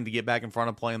exciting to get back in front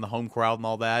of playing the home crowd and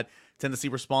all that. Tennessee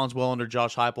responds well under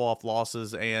Josh Heupel off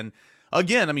losses. And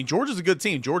again, Georgia's a good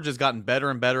team. Georgia's gotten better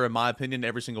and better, in my opinion,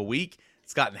 every single week.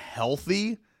 It's gotten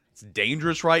healthy. It's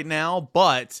dangerous right now,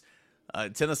 but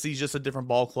Tennessee's just a different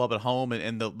ball club at home,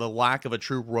 and the lack of a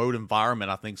true road environment,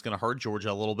 I think, is going to hurt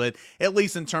Georgia a little bit, at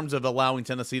least in terms of allowing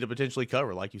Tennessee to potentially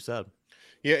cover, like you said.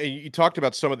 Yeah, you talked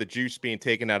about some of the juice being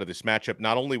taken out of this matchup,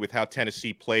 not only with how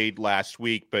Tennessee played last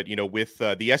week, but, with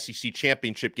the SEC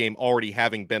championship game already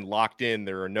having been locked in.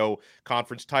 There are no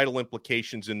conference title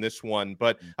implications in this one.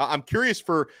 But I'm curious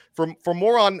for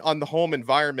more on the home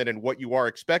environment and what you are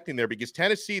expecting there, because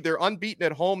Tennessee, they're unbeaten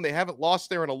at home. They haven't lost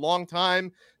there in a long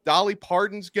time. Dolly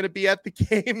Parton's going to be at the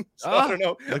game. So I don't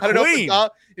know.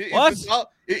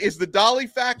 Is the Dolly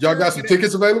factor? Y'all got some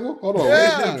tickets available? Hold on.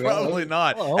 Yeah, probably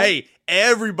not. Hello. Hey,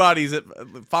 everybody's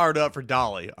fired up for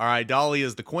Dolly. All right, Dolly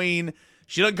is the queen.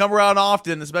 She doesn't come around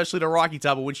often, especially to Rocky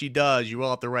Top, but when she does, you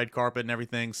roll out the red carpet and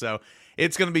everything. So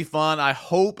it's going to be fun. I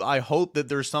hope that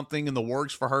there's something in the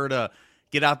works for her to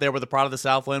get out there with the Pride of the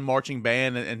Southland marching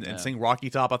band and sing Rocky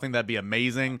Top. I think that'd be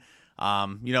amazing.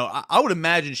 I would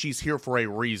imagine she's here for a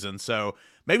reason, so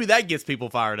maybe that gets people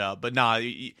fired up. But nah,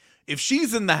 if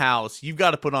she's in the house, you've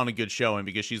got to put on a good showing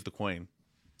because she's the queen.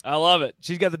 I love it.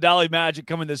 She's got the Dolly Magic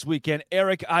coming this weekend.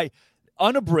 Eric,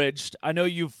 unabridged, I know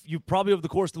you've probably over the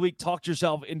course of the week talked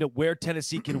yourself into where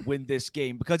Tennessee can win this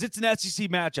game because it's an SEC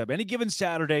matchup. Any given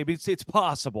Saturday, it's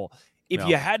possible. If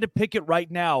you had to pick it right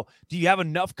now, do you have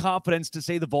enough confidence to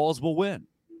say the Vols will win?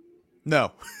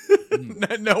 No.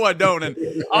 No, I don't.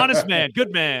 And honest man,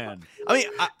 good man.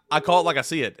 I call it like I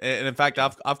see it. And in fact,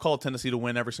 I've called Tennessee to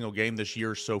win every single game this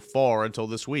year so far until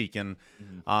this week. And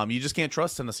you just can't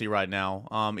trust Tennessee right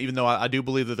now. Even though I do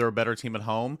believe that they're a better team at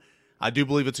home. I do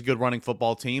believe it's a good running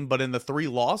football team. But in the 3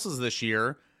 losses this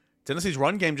year, Tennessee's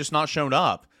run game just not shown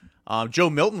up. Joe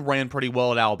Milton ran pretty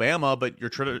well at Alabama, but your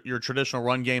traditional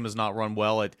run game has not run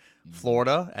well at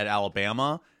Florida, at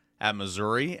Alabama, at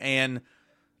Missouri. And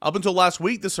up until last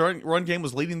week, this run game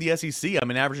was leading the SEC.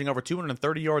 Averaging over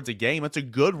 230 yards a game. It's a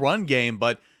good run game,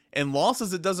 but in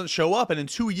losses, it doesn't show up. And in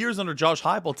 2 years under Josh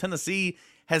Heupel, Tennessee's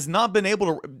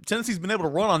been able to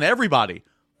run on everybody,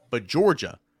 but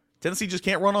Georgia. Tennessee just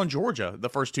can't run on Georgia the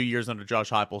first 2 years under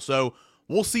Josh Heupel. So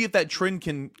we'll see if that trend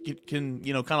can kind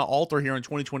of alter here in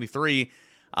 2023.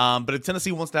 But if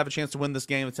Tennessee wants to have a chance to win this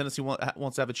game, if Tennessee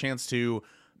wants to have a chance to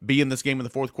be in this game in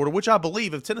the fourth quarter, which I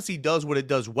believe if Tennessee does what it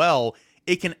does well,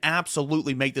 it can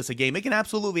absolutely make this a game. It can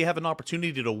absolutely have an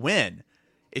opportunity to win.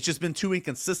 It's just been too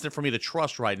inconsistent for me to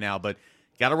trust right now. But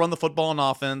got to run the football on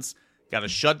offense. Got to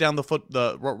shut down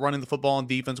running the football on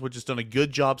defense, which has done a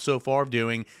good job so far of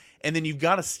doing. And then you've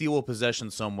got to steal a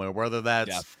possession somewhere, whether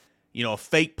that's a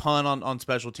fake punt on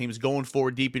special teams, going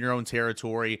forward deep in your own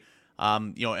territory,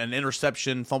 an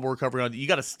interception, fumble recovery. You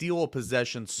got to steal a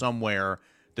possession somewhere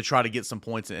to try to get some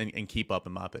points and keep up,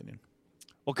 in my opinion.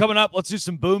 Well, coming up, let's do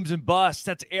some booms and busts.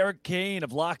 That's Eric Kane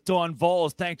of Locked On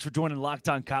Vols. Thanks for joining Locked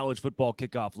On College Football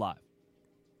Kickoff Live.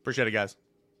 Appreciate it, guys.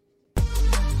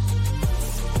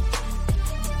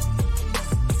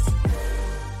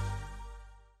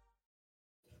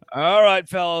 All right,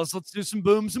 fellas, let's do some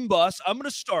booms and busts. I'm going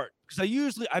to start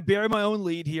because I bury my own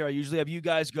lead here. I usually have you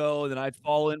guys go, and then I'd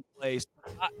fall in place.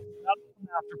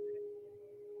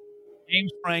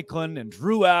 James Franklin and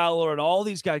Drew Aller and all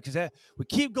these guys, because we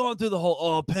keep going through the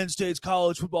whole, Penn State's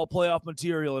college football playoff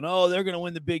material, and, they're going to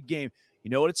win the big game. You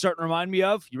know what it's starting to remind me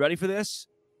of? You ready for this?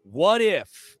 What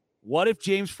if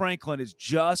James Franklin is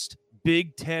just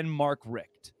Big Ten Mark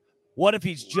Richt? What if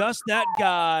he's just that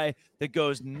guy that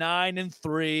goes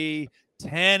 9-3,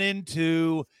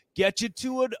 10-2, get you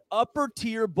to an upper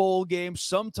tier bowl game,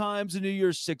 sometimes a New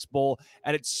Year's Six bowl.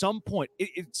 And at some point,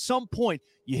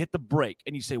 you hit the break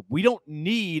and you say, we don't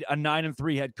need a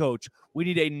 9-3 head coach. We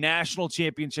need a national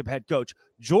championship head coach.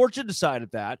 Georgia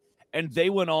decided that, and they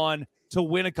went on to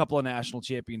win a couple of national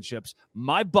championships.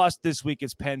 My bust this week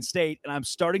is Penn State, and I'm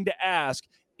starting to ask,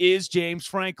 is James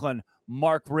Franklin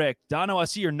Mark Richt? Dono, I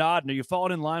see you're nodding. Are you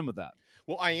falling in line with that?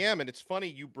 Well, I am, and it's funny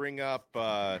you bring up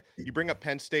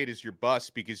Penn State as your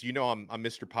bust because I'm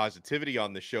Mr. Positivity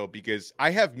on the show because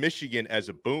I have Michigan as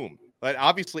a boom. But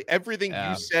obviously, everything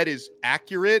you said is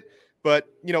accurate. But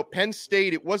Penn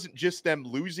State, it wasn't just them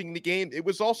losing the game; it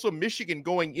was also Michigan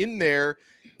going in there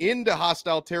into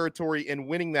hostile territory and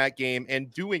winning that game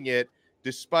and doing it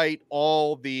despite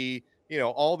all the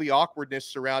awkwardness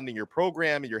surrounding your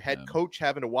program and your head coach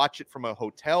having to watch it from a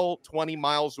hotel 20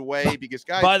 miles away because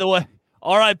guys. By the way,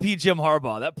 R.I.P. Jim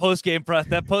Harbaugh. That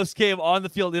post-game on the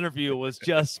field interview was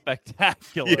just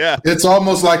spectacular. Yeah. It's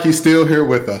almost like he's still here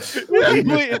with us. We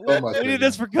need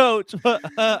this for coach.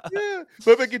 Yeah.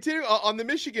 But continue on the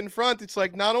Michigan front, it's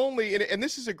like not only, and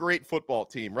this is a great football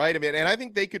team, right? I mean, and I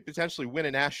think they could potentially win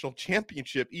a national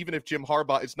championship even if Jim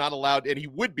Harbaugh is not allowed, and he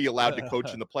would be allowed to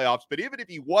coach in the playoffs. But even if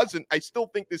he wasn't, I still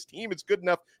think this team is good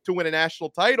enough to win a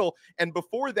national title. And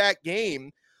before that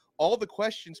game, all the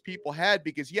questions people had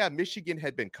because, Michigan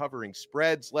had been covering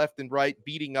spreads left and right,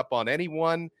 beating up on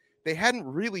anyone. They hadn't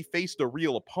really faced a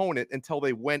real opponent until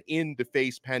they went in to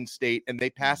face Penn State, and they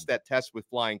passed that test with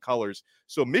flying colors.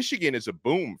 So Michigan is a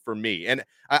boom for me. And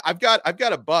I've got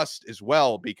a bust as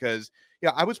well because,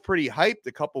 I was pretty hyped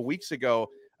a couple weeks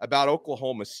ago about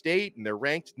Oklahoma State, and they're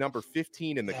ranked number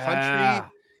 15 in the country.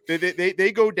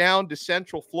 They go down to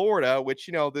Central Florida, which,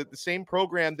 the same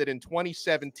program that in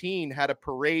 2017 had a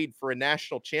parade for a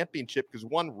national championship because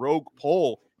one rogue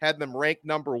poll had them ranked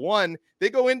number 1. They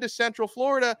go into Central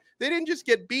Florida. They didn't just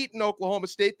get beaten Oklahoma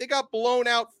State. They got blown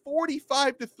out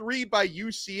 45-3 by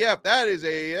UCF.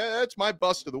 That's my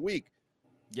bust of the week.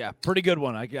 Yeah, pretty good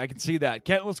one. I can see that.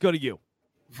 Kent, let's go to you.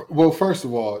 Well, first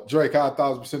of all, Drake, I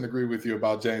 1,000% agree with you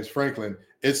about James Franklin.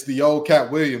 It's the old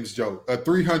Cat Williams joke. A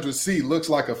 300C looks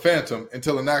like a phantom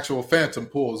until an actual phantom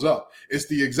pulls up. It's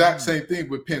the exact same thing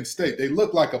with Penn State. They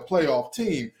look like a playoff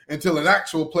team until an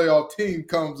actual playoff team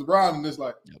comes around and it's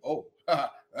like, oh,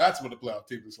 that's what a playoff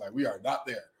team looks like. We are not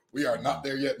there. We are not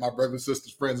there yet, my brothers and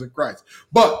sisters, friends in Christ.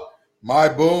 But my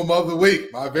boom of the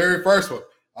week, my very first one,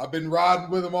 I've been riding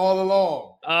with him all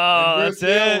along. Oh, and we're that's still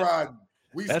it. riding.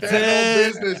 We That's stand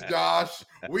it. on business, Josh.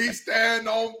 We stand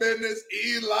on business.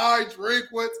 Eli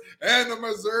Drinkwitz and the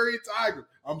Missouri Tigers.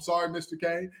 I'm sorry, Mr.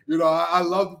 Kane. I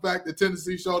love the fact that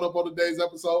Tennessee showed up on today's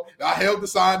episode. I held the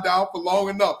sign down for long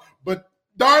enough. But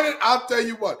darn it, I'll tell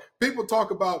you what. People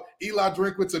talk about Eli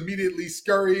Drinkwitz immediately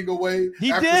scurrying away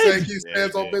saying he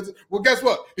stands on business. Well, guess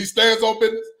what? He stands on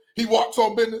business. He walks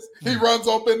on business. He runs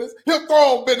on business. He'll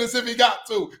throw on business if he got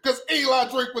to because Eli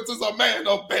Drinkwitz is a man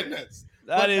of business.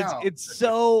 It's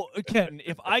so, Ken,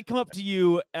 if I come up to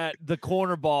you at the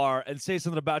corner bar and say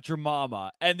something about your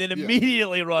mama and then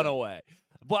immediately run away,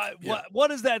 what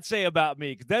does that say about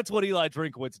me? Because that's what Eli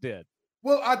Drinkwitz did.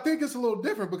 Well, I think it's a little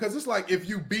different because it's like if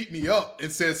you beat me up and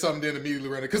said something, then immediately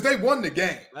ran it. Because they won the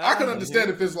game. I can understand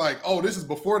if it's like, oh, this is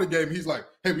before the game. He's like,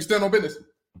 hey, we stand on business.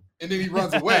 And then he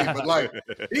runs away. But like,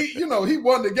 he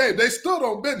won the game. They stood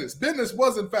on business. Business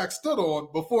was, in fact, stood on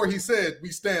before he said we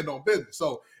stand on business.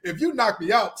 So if you knock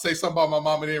me out, say something about my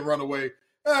mom and then run away,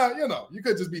 you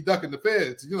could just be ducking the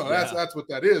feds. That's what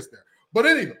that is there. But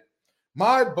anyway,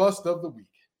 my bust of the week.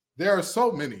 There are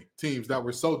so many teams that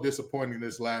were so disappointing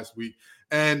this last week.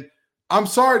 And I'm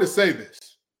sorry to say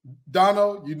this.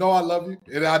 Dono, I love you.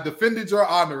 And I defended your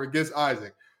honor against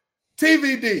Isaac.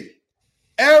 TVD.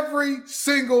 Every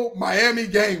single Miami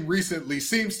game recently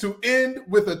seems to end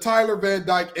with a Tyler Van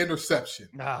Dyke interception.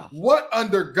 What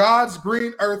under God's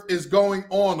green earth is going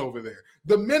on over there?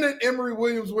 The minute Emory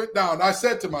Williams went down, I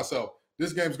said to myself,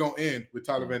 this game's going to end with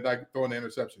Tyler Van Dyke throwing the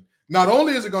interception. Not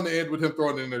only is it going to end with him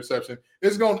throwing the interception,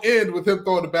 it's going to end with him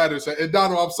throwing the bad interception. And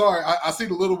Donald, I'm sorry, I see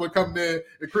the little one coming in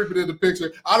and creeping in the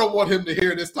picture. I don't want him to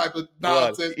hear this type of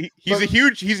nonsense. He's a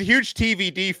huge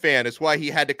TVD fan. That's why he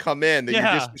had to come in. You're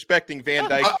disrespecting Van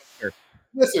Dyke.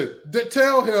 Listen,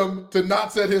 tell him to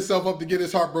not set himself up to get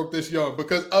his heart broke this young,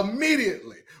 because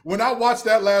immediately when I watched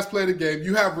that last play of the game,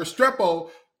 you have Restrepo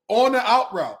on the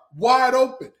out route, wide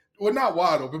open. Well, not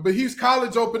wide open, but he's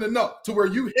college open enough to where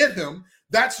you hit him.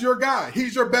 That's your guy.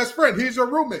 He's your best friend. He's your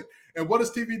roommate. And what does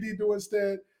TVD do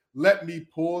instead? Let me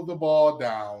pull the ball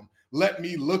down. Let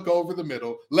me look over the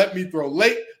middle. Let me throw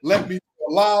late. Let me throw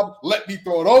a lob. Let me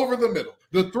throw it over the middle.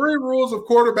 The 3 rules of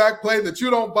quarterback play that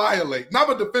you don't violate. And I'm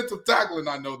a defensive tackle, and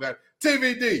I know that.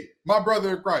 TVD, my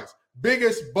brother in Christ,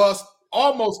 biggest bust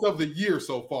almost of the year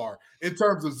so far in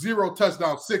terms of 0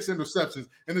 touchdowns, 6 interceptions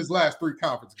in his last 3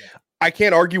 conference games. I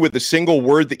can't argue with a single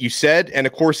word that you said. And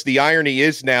of course, the irony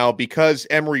is now because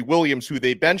Emory Williams, who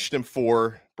they benched him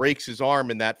for, breaks his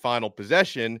arm in that final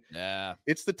possession. Yeah,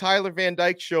 it's the Tyler Van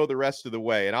Dyke show the rest of the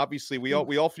way. And obviously, we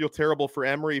all feel terrible for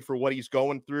Emory for what he's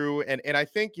going through. And I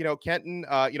think, Kenton,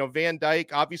 Van Dyke,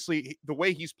 obviously, the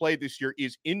way he's played this year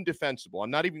is indefensible.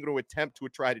 I'm not even going to attempt to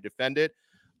try to defend it.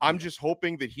 I'm just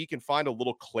hoping that he can find a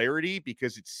little clarity,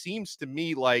 because it seems to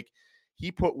me like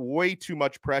he put way too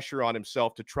much pressure on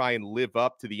himself to try and live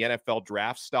up to the NFL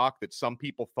draft stock that some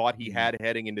people thought he had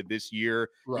heading into this year.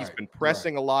 He's been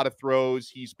pressing a lot of throws.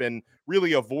 He's been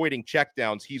really avoiding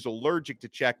checkdowns. He's allergic to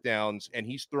checkdowns, and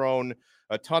he's thrown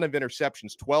a ton of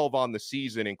interceptions, 12 on the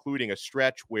season, including a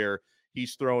stretch where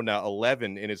he's thrown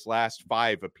 11 in his last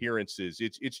 5 appearances.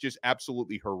 It's just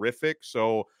absolutely horrific.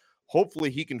 So hopefully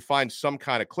he can find some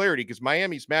kind of clarity, because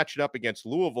Miami's matching up against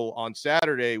Louisville on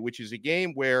Saturday, which is a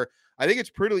game where I think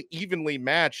it's pretty evenly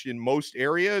matched in most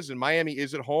areas, and Miami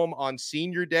is at home on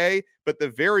senior day. But the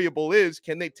variable is,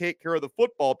 can they take care of the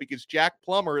football? Because Jack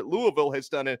Plummer at Louisville has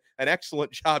done an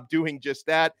excellent job doing just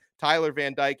that. Tyler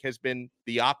Van Dyke has been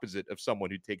the opposite of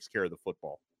someone who takes care of the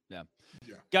football. Yeah.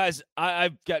 Guys,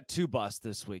 I've got 2 busts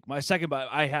this week. My second bust,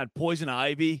 I had poison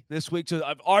ivy this week, so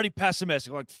I'm already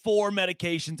pessimistic. Like 4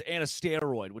 medications and a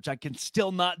steroid, which I can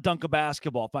still not dunk a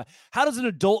basketball. How does an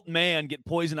adult man get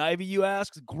poison ivy, you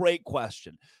ask? Great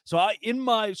question. So in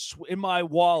my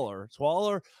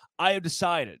Swaller, I have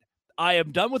decided I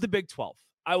am done with the Big 12.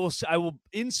 I will,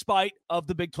 in spite of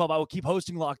the Big 12, I will keep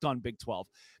hosting Locked On Big 12.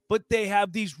 But they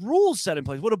have these rules set in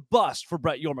place. What a bust for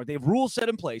Brett Yormark. They have rules set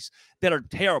in place that are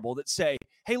terrible, that say,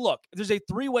 hey, look, there's a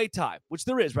 3-way tie, which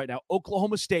there is right now,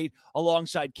 Oklahoma State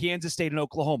alongside Kansas State and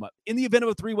Oklahoma. In the event of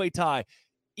a 3-way tie,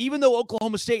 even though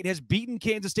Oklahoma State has beaten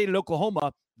Kansas State and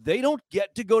Oklahoma, they don't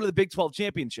get to go to the Big 12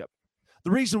 championship. The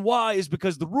reason why is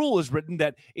because the rule is written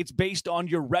that it's based on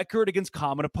your record against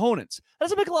common opponents. That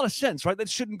doesn't make a lot of sense, right? That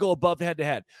shouldn't go above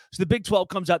head-to-head. So the Big 12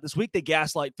 comes out this week. They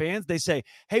gaslight fans. They say,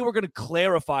 hey, we're going to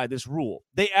clarify this rule.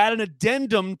 They add an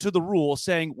addendum to the rule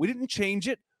saying, we didn't change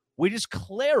it. We just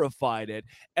clarified it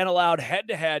and allowed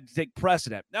head-to-head to take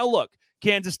precedent. Now, look,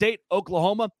 Kansas State,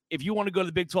 Oklahoma, if you want to go to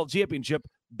the Big 12 championship,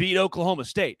 beat Oklahoma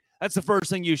State. That's the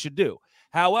first thing you should do.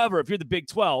 However, if you're the Big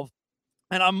 12,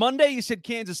 and on Monday, you said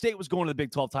Kansas State was going to the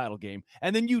Big 12 title game,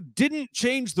 and then you didn't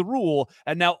change the rule,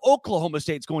 and now Oklahoma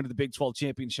State's going to the Big 12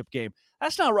 championship game.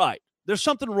 That's not right. There's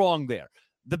something wrong there.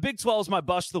 The Big 12 is my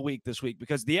bust of the week this week,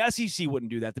 because the SEC wouldn't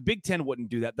do that. The Big 10 wouldn't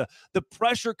do that. The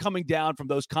pressure coming down from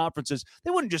those conferences,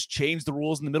 they wouldn't just change the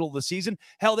rules in the middle of the season.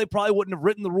 Hell, they probably wouldn't have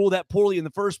written the rule that poorly in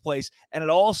the first place, and it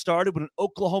all started when an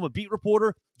Oklahoma beat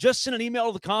reporter just sent an email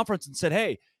to the conference and said,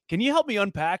 hey, can you help me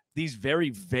unpack these very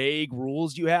vague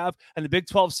rules you have? And the Big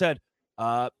 12 said,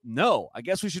 no, I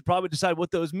guess we should probably decide what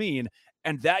those mean.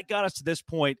 And that got us to this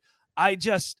point.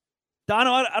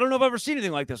 Dono, I don't know if I've ever seen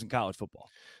anything like this in college football.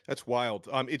 That's wild.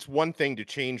 It's one thing to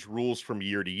change rules from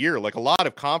year to year. Like a lot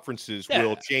of conferences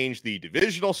will change the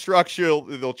divisional structure.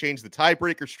 They'll change the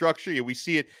tiebreaker structure. We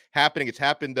see it happening. It's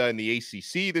happened in the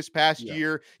ACC this past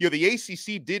year. The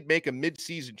ACC did make a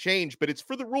midseason change, but it's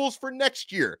for the rules for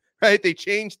next year, right? They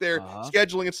changed their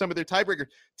scheduling and some of their tiebreakers.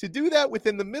 To do that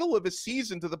within the middle of a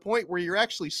season to the point where you're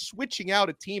actually switching out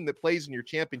a team that plays in your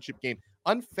championship game,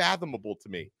 unfathomable to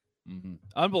me. Mm-hmm.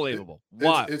 Unbelievable.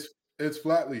 Why? It's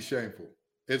flatly shameful.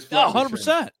 It's flatly 100%.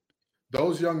 Shameful.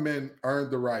 Those young men earned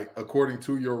the right, according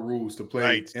to your rules, to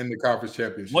play in the conference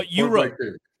championship. What you wrote.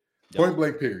 Point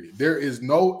blank, period. There is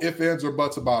no ifs, ands, or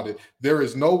buts about it. There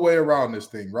is no way around this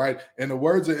thing, right? In the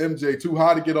words of MJ, too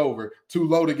high to get over, too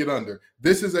low to get under.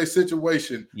 This is a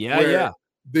situation where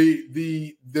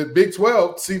the Big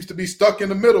 12 seems to be stuck in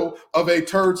the middle of a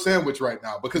turd sandwich right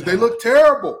now, because they look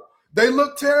terrible. They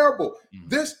look terrible.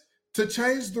 This, to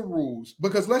change the rules,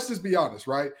 because let's just be honest,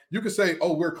 right? You could say,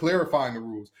 oh, we're clarifying the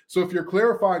rules. So if you're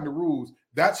clarifying the rules,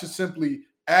 that should simply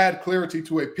add clarity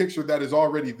to a picture that is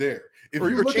already there. If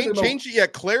you change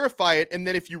it, clarify it, and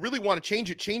then if you really want to change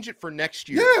it for next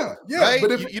year. Yeah. Right?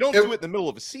 But if you don't do it in the middle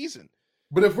of a season.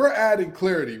 But if we're adding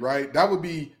clarity, right, that would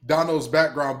be Dono's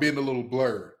background being a little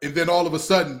blurred. And then all of a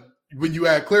sudden, when you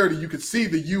add clarity, you could see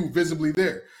the U visibly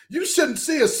there. You shouldn't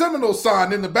see a Seminole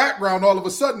sign in the background all of a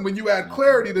sudden when you add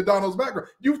clarity to Dono's background.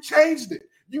 You've changed it.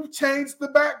 You changed the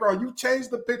background. You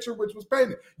changed the picture which was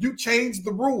painted. You changed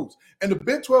the rules. And the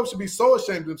Big 12 should be so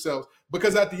ashamed of themselves,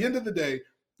 because at the end of the day,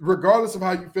 regardless of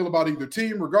how you feel about either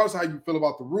team, regardless of how you feel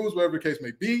about the rules, whatever the case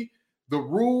may be, the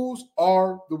rules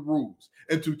are the rules.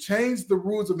 And to change the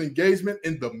rules of engagement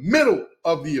in the middle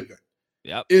of the event,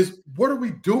 is what are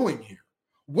we doing here?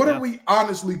 What are we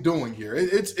honestly doing here?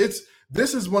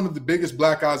 This is one of the biggest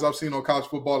black eyes I've seen on college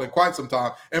football in quite some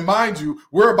time. And mind you,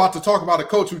 we're about to talk about a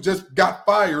coach who just got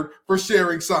fired for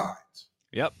sharing signs.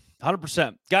 Yep,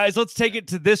 100%. Guys, let's take it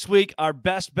to this week. Our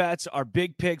best bets, our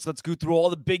big picks. Let's go through all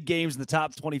the big games in the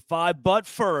top 25. But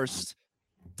first,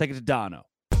 take it to Dono.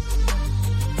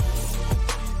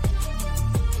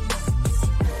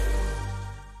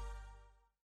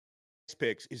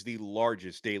 Picks is the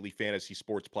largest daily fantasy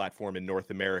sports platform in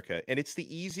North America, and it's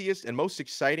the easiest and most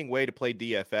exciting way to play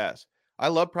DFS. I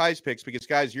love Prize Picks because,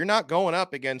 guys, you're not going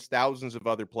up against thousands of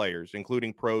other players,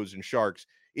 including pros and sharks.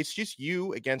 It's just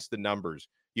you against the numbers.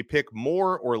 You pick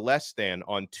more or less than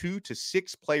on 2 to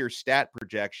 6 player stat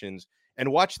projections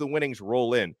and watch the winnings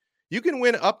roll in. You can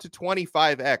win up to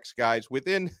 25x, guys.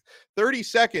 Within 30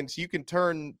 seconds, you can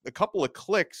turn a couple of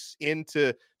clicks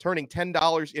into turning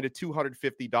 $10 into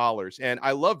 $250. And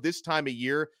I love this time of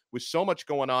year with so much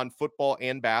going on, football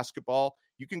and basketball.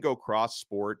 You can go cross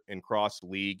sport and cross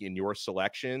league in your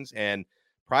selections. And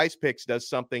Prize Picks does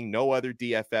something no other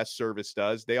DFS service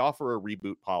does. They offer a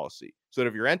reboot policy so that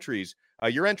if your entries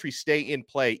stay in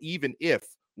play even if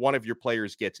one of your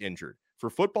players gets injured. For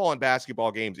football and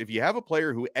basketball games, if you have a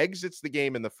player who exits the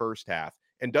game in the first half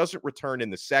and doesn't return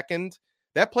in the second,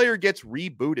 that player gets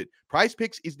rebooted. Prize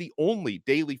Picks is the only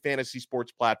daily fantasy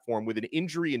sports platform with an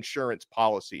injury insurance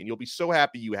policy, and you'll be so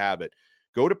happy you have it.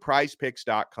 Go to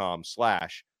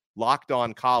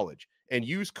prizepicks.com/LockedOnCollege and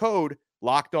use code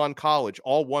LockedOnCollege,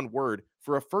 all one word,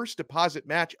 for a first deposit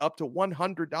match up to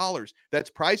 $100. That's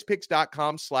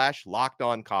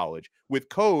prizepicks.com/LockedOnCollege with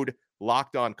code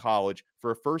Locked On College for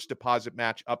a first deposit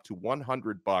match up to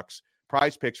 $100.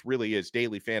 Prize Picks really is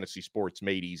daily fantasy sports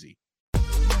made easy.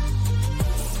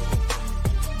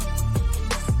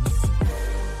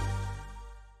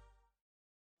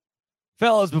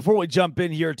 Fellas, before we jump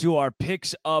in here to our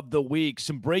picks of the week,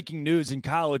 some breaking news in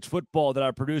college football that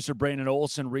our producer Brandon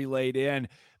Olson relayed in.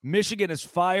 Michigan has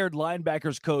fired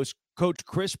linebackers coach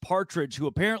Chris Partridge, who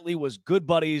apparently was good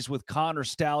buddies with Connor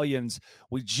Stallions.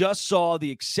 We just saw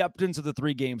the acceptance of the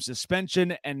 3-game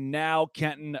suspension, and now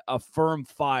Kenton, a firm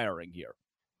firing here.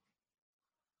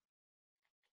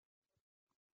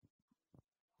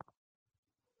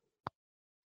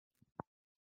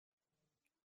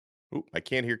 Ooh, I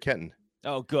can't hear Kenton.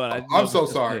 Oh, good. I'm so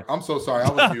sorry. I was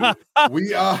muted.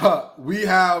 We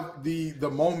have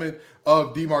the moment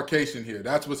of demarcation here.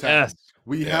 That's what's happening. Yes.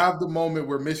 We have the moment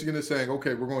where Michigan is saying,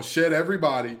 okay, we're going to shed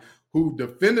everybody who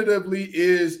definitively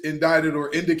is indicted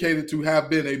or indicated to have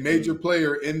been a major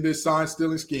player in this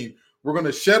sign-stealing scheme. We're going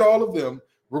to shed all of them.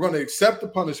 We're going to accept the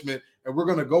punishment, and we're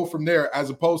going to go from there, as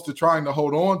opposed to trying to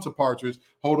hold on to Partridge,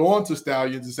 hold on to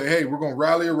Stallions, and say, hey, we're going to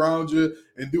rally around you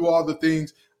and do all the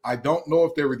things. I don't know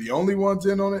if they were the only ones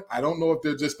in on it. I don't know if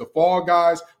they're just the fall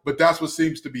guys, but that's what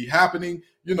seems to be happening.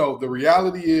 You know, the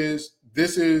reality is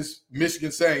this is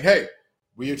Michigan saying, hey,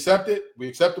 we accept it. We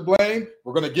accept the blame.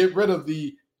 We're going to get rid of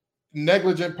the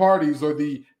negligent parties or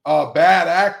the bad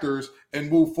actors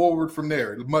and move forward from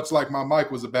there. Much like my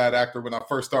mic was a bad actor when I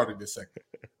first started this segment.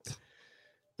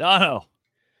 Dono.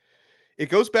 It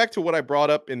goes back to what I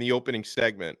brought up in the opening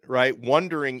segment, right?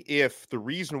 Wondering if the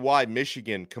reason why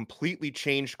Michigan completely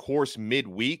changed course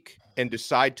midweek and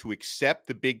decide to accept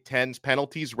the Big Ten's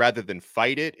penalties rather than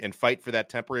fight it and fight for that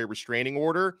temporary restraining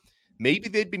order, maybe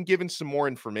they'd been given some more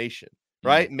information.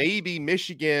 Right? Maybe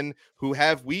Michigan,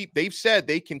 they've said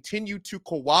they continue to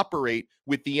cooperate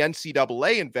with the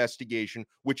NCAA investigation,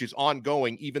 which is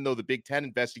ongoing, even though the Big Ten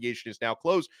investigation is now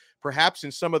closed. Perhaps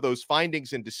in some of those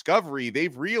findings and discovery,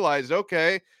 they've realized,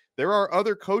 okay, there are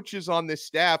other coaches on this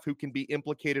staff who can be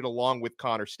implicated along with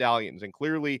Connor Stallions. And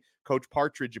clearly, Coach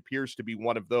Partridge appears to be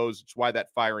one of those. It's why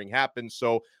that firing happened.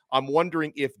 So I'm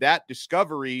wondering if that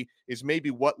discovery is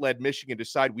maybe what led Michigan to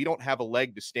decide we don't have a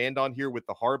leg to stand on here with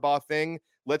the Harbaugh thing.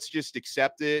 Let's just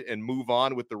accept it and move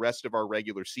on with the rest of our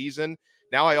regular season.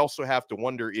 Now I also have to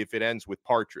wonder if it ends with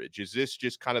Partridge. Is this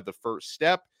just kind of the first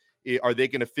step? Are they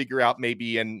going to figure out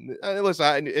maybe, and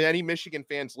listen, any Michigan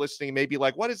fans listening may be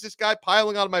like, what is this guy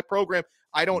piling on my program?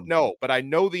 I don't know, but I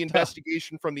know the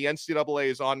investigation from the NCAA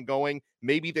is ongoing.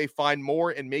 Maybe they find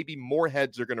more, and maybe more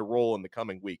heads are going to roll in the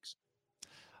coming weeks.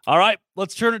 All right,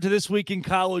 let's turn it to this week in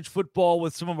college football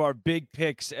with some of our big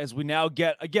picks as we now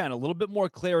get, again, a little bit more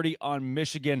clarity on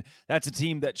Michigan. That's a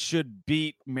team that should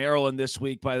beat Maryland this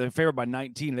week by their favorite by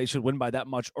 19. They should win by that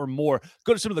much or more.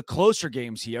 Go to some of the closer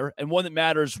games here, and one that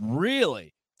matters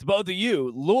really to both of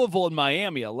you, Louisville and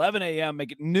Miami, 11 a.m.,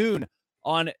 make it noon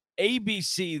on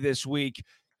ABC this week.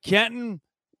 Kenton,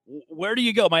 where do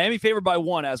you go? Miami favored by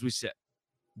 1 as we sit.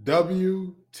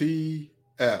 WTF.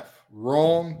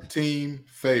 Wrong team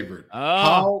favorite. Oh.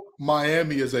 How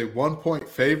Miami is a 1-point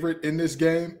favorite in this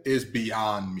game is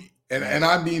beyond me. And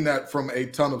I mean that from a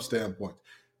ton of standpoints.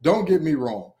 Don't get me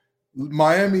wrong.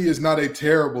 Miami is not a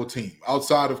terrible team.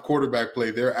 Outside of quarterback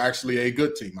play, they're actually a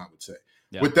good team, I would say.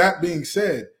 Yeah. With that being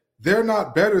said, they're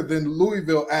not better than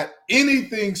Louisville at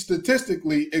anything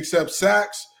statistically except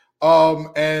sacks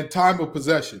and time of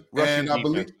possession. Rushing and I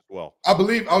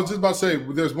believe I was just about to say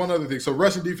there's one other thing. So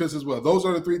rushing defense as well. Those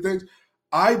are the three things.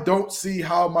 I don't see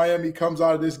how Miami comes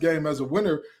out of this game as a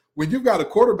winner when you've got a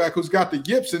quarterback who's got the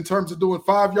yips in terms of doing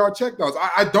 5-yard checkdowns.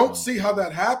 I don't see how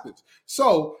that happens.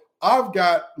 So I've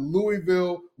got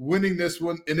Louisville winning this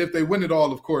one. And if they win it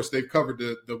all, of course, they've covered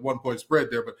the 1-point spread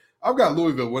there. But I've got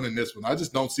Louisville winning this one. I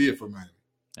just don't see it for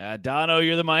Miami. Dono,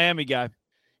 you're the Miami guy.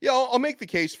 Yeah, I'll make the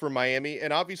case for Miami.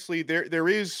 And obviously there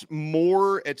is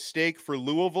more at stake for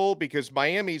Louisville because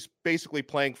Miami's basically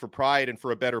playing for pride and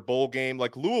for a better bowl game.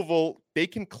 Like Louisville, they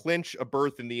can clinch a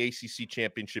berth in the ACC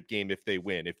championship game if they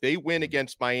win. If they win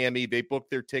against Miami, they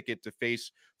book their ticket to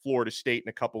face Florida State in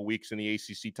a couple weeks in the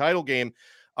ACC title game.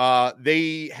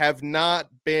 They have not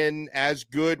been as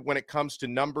good when it comes to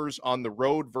numbers on the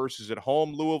road versus at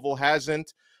home. Louisville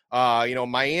hasn't.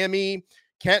 Miami,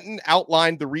 Kenton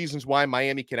outlined the reasons why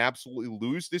Miami can absolutely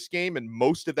lose this game, and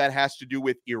most of that has to do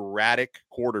with erratic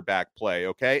quarterback play,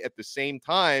 okay? At the same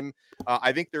time,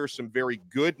 I think there are some very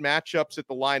good matchups at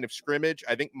the line of scrimmage.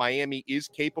 I think Miami is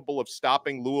capable of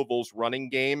stopping Louisville's running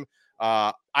game.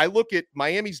 I look at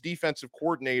Miami's defensive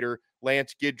coordinator,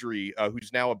 Lance Guidry,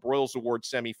 who's now a Broyles Award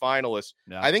semifinalist.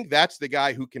 Yeah. I think that's the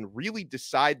guy who can really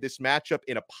decide this matchup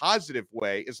in a positive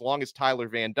way, as long as Tyler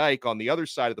Van Dyke on the other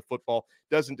side of the football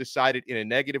doesn't decide it in a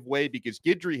negative way, because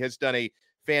Guidry has done a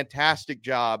fantastic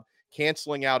job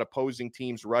canceling out opposing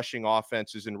teams' rushing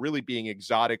offenses and really being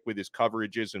exotic with his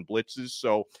coverages and blitzes.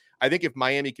 So I think if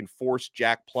Miami can force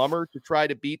Jack Plummer to try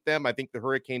to beat them, I think the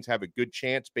Hurricanes have a good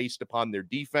chance based upon their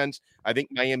defense. I think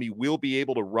Miami will be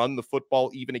able to run the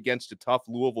football even against a tough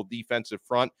Louisville defensive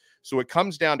front. So it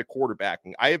comes down to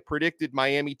quarterbacking. I have predicted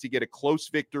Miami to get a close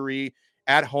victory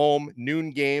at home,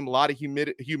 noon game, a lot of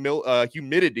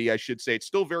humidity, I should say. It's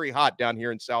still very hot down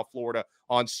here in South Florida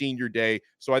on senior day.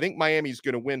 So I think Miami's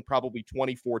going to win probably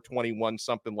 24-21,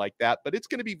 something like that. But it's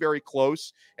going to be very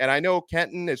close. And I know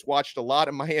Kenton has watched a lot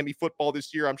of Miami football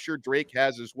this year. I'm sure Drake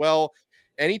has as well.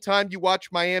 Anytime you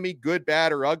watch Miami, good,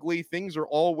 bad, or ugly, things are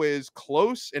always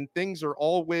close and things are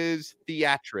always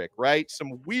theatric, right?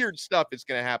 Some weird stuff is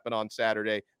going to happen on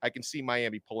Saturday. I can see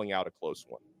Miami pulling out a close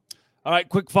one. All right,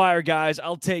 quick fire, guys.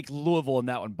 I'll take Louisville in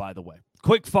that one, by the way.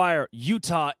 Quick fire,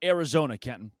 Utah, Arizona,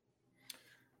 Kenton.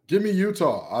 Give me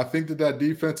Utah. I think that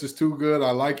defense is too good. I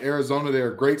like Arizona.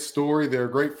 They're a great story. They're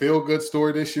a great feel-good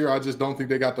story this year. I just don't think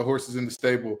they got the horses in the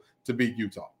stable to beat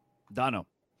Utah. Dono.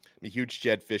 I'm a huge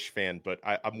Jed Fish fan, but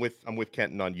I'm with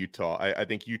Kenton on Utah. I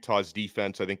think Utah's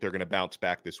defense, I think they're going to bounce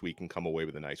back this week and come away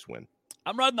with a nice win.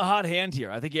 I'm riding the hot hand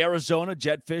here. I think Arizona,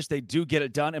 Jetfish, they do get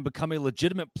it done and become a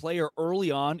legitimate player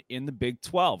early on in the Big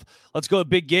 12. Let's go to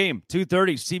big game,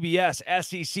 2:30, CBS,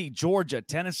 SEC, Georgia,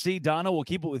 Tennessee. Donna, we'll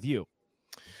keep it with you.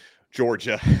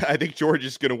 Georgia. I think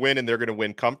Georgia's going to win, and they're going to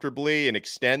win comfortably and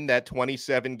extend that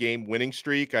 27-game winning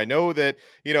streak. I know that,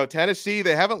 Tennessee,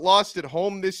 they haven't lost at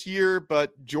home this year,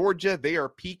 but Georgia, they are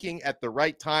peaking at the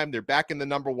right time. They're back in the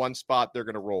number one spot. They're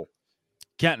going to roll.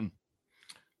 Kenton.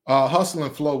 Hustle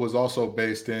and flow was also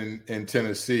based in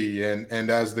Tennessee. And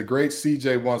as the great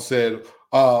CJ once said,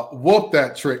 whoop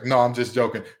that trick. No, I'm just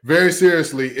joking. Very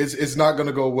seriously, it's not going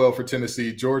to go well for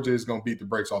Tennessee. Georgia is going to beat the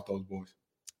brakes off those boys.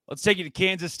 Let's take you to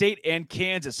Kansas State and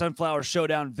Kansas. Sunflower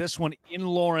Showdown. This one in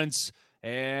Lawrence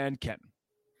and Kenton.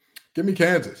 Give me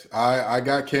Kansas. I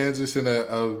got Kansas in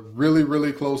a really,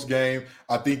 really close game.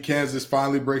 I think Kansas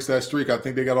finally breaks that streak. I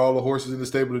think they got all the horses in the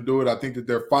stable to do it. I think that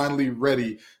they're finally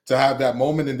ready to have that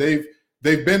moment. And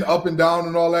they've been up and down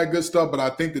and all that good stuff, but I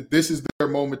think that this is their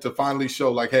moment to finally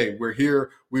show, like, hey, we're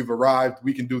here. We've arrived.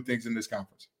 We can do things in this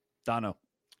conference. Dono.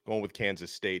 Going with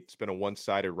Kansas State. It's been a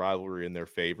one-sided rivalry in their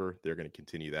favor. They're going to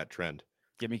continue that trend.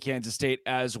 Give me Kansas State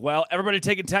as well. Everybody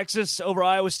taking Texas over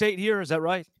Iowa State here. Is that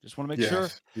right? Just want to make sure.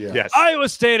 Yes. Iowa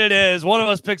State it is. One of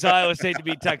us picks Iowa State to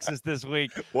beat Texas this week.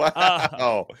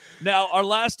 Wow. Now, our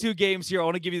last two games here, I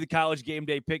want to give you the college game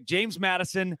day pick. James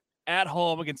Madison at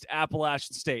home against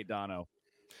Appalachian State, Dono.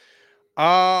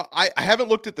 I haven't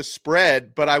looked at the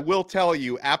spread, but I will tell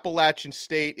you, Appalachian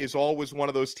State is always one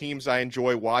of those teams I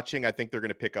enjoy watching. I think they're going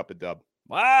to pick up a dub.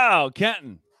 Wow,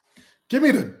 Kenton. Give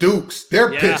me the Dukes.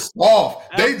 They're pissed off.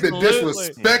 They've been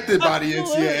disrespected by the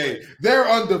NCAA. They're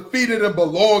undefeated and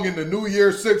belong in the New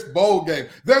Year's Six bowl game.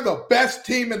 They're the best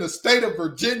team in the state of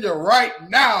Virginia right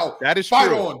now. That is Fight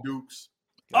true. on, Dukes.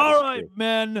 All right,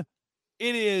 men.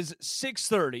 It is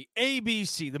 6:30,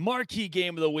 ABC, the marquee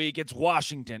game of the week. It's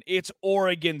Washington. It's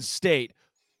Oregon State.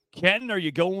 Ken, are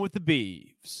you going with the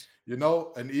Beavs? You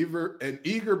know, an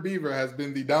eager beaver has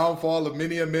been the downfall of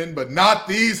many a men, but not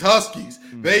these Huskies.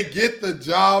 They get the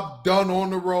job done on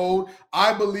the road.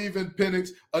 I believe in Penix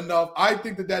enough. I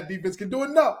think that defense can do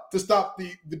enough to stop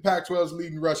the Pac-12's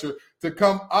leading rusher to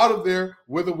come out of there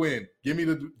with a win. Give me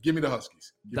the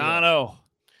Huskies. Dono.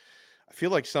 I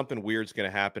feel like something weird's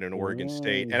going to happen in Oregon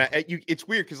State. And it's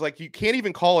weird because, like, you can't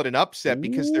even call it an upset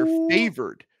because they're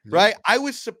favored, right? I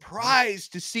was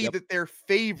surprised to see that they're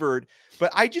favored, but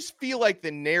I just feel like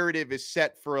the narrative is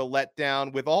set for a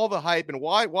letdown with all the hype. And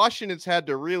why Washington's had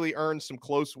to really earn some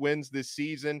close wins this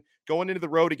season, going into the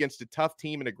road against a tough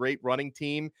team and a great running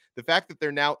team. The fact that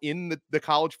they're now in the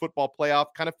college football playoff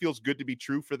kind of feels good to be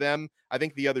true for them. I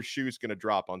think the other shoe is going to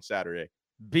drop on Saturday.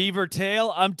 Beaver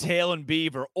tail, I'm tailing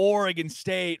Beaver. Oregon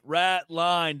State, rat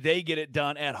line, they get it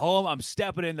done at home. I'm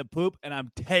stepping in the poop, and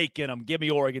I'm taking them. Give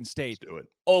me Oregon State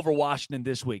over Washington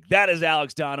this week. That is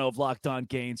Alex Dono of Locked On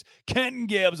Canes, Kenton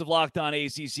Gibbs of Locked On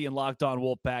ACC and Locked On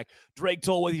Wolfpack, Drake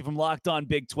Toll with you from Locked On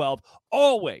Big 12.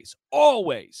 Always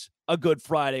a good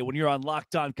Friday when you're on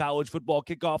Locked On College Football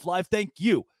Kickoff Live. Thank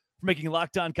you for making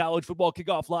Locked On College Football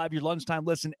Kickoff Live your lunchtime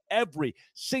listen every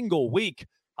single week.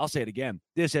 I'll say it again.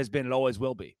 This has been and always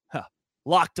will be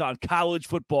Locked On College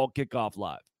Football Kickoff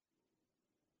Live.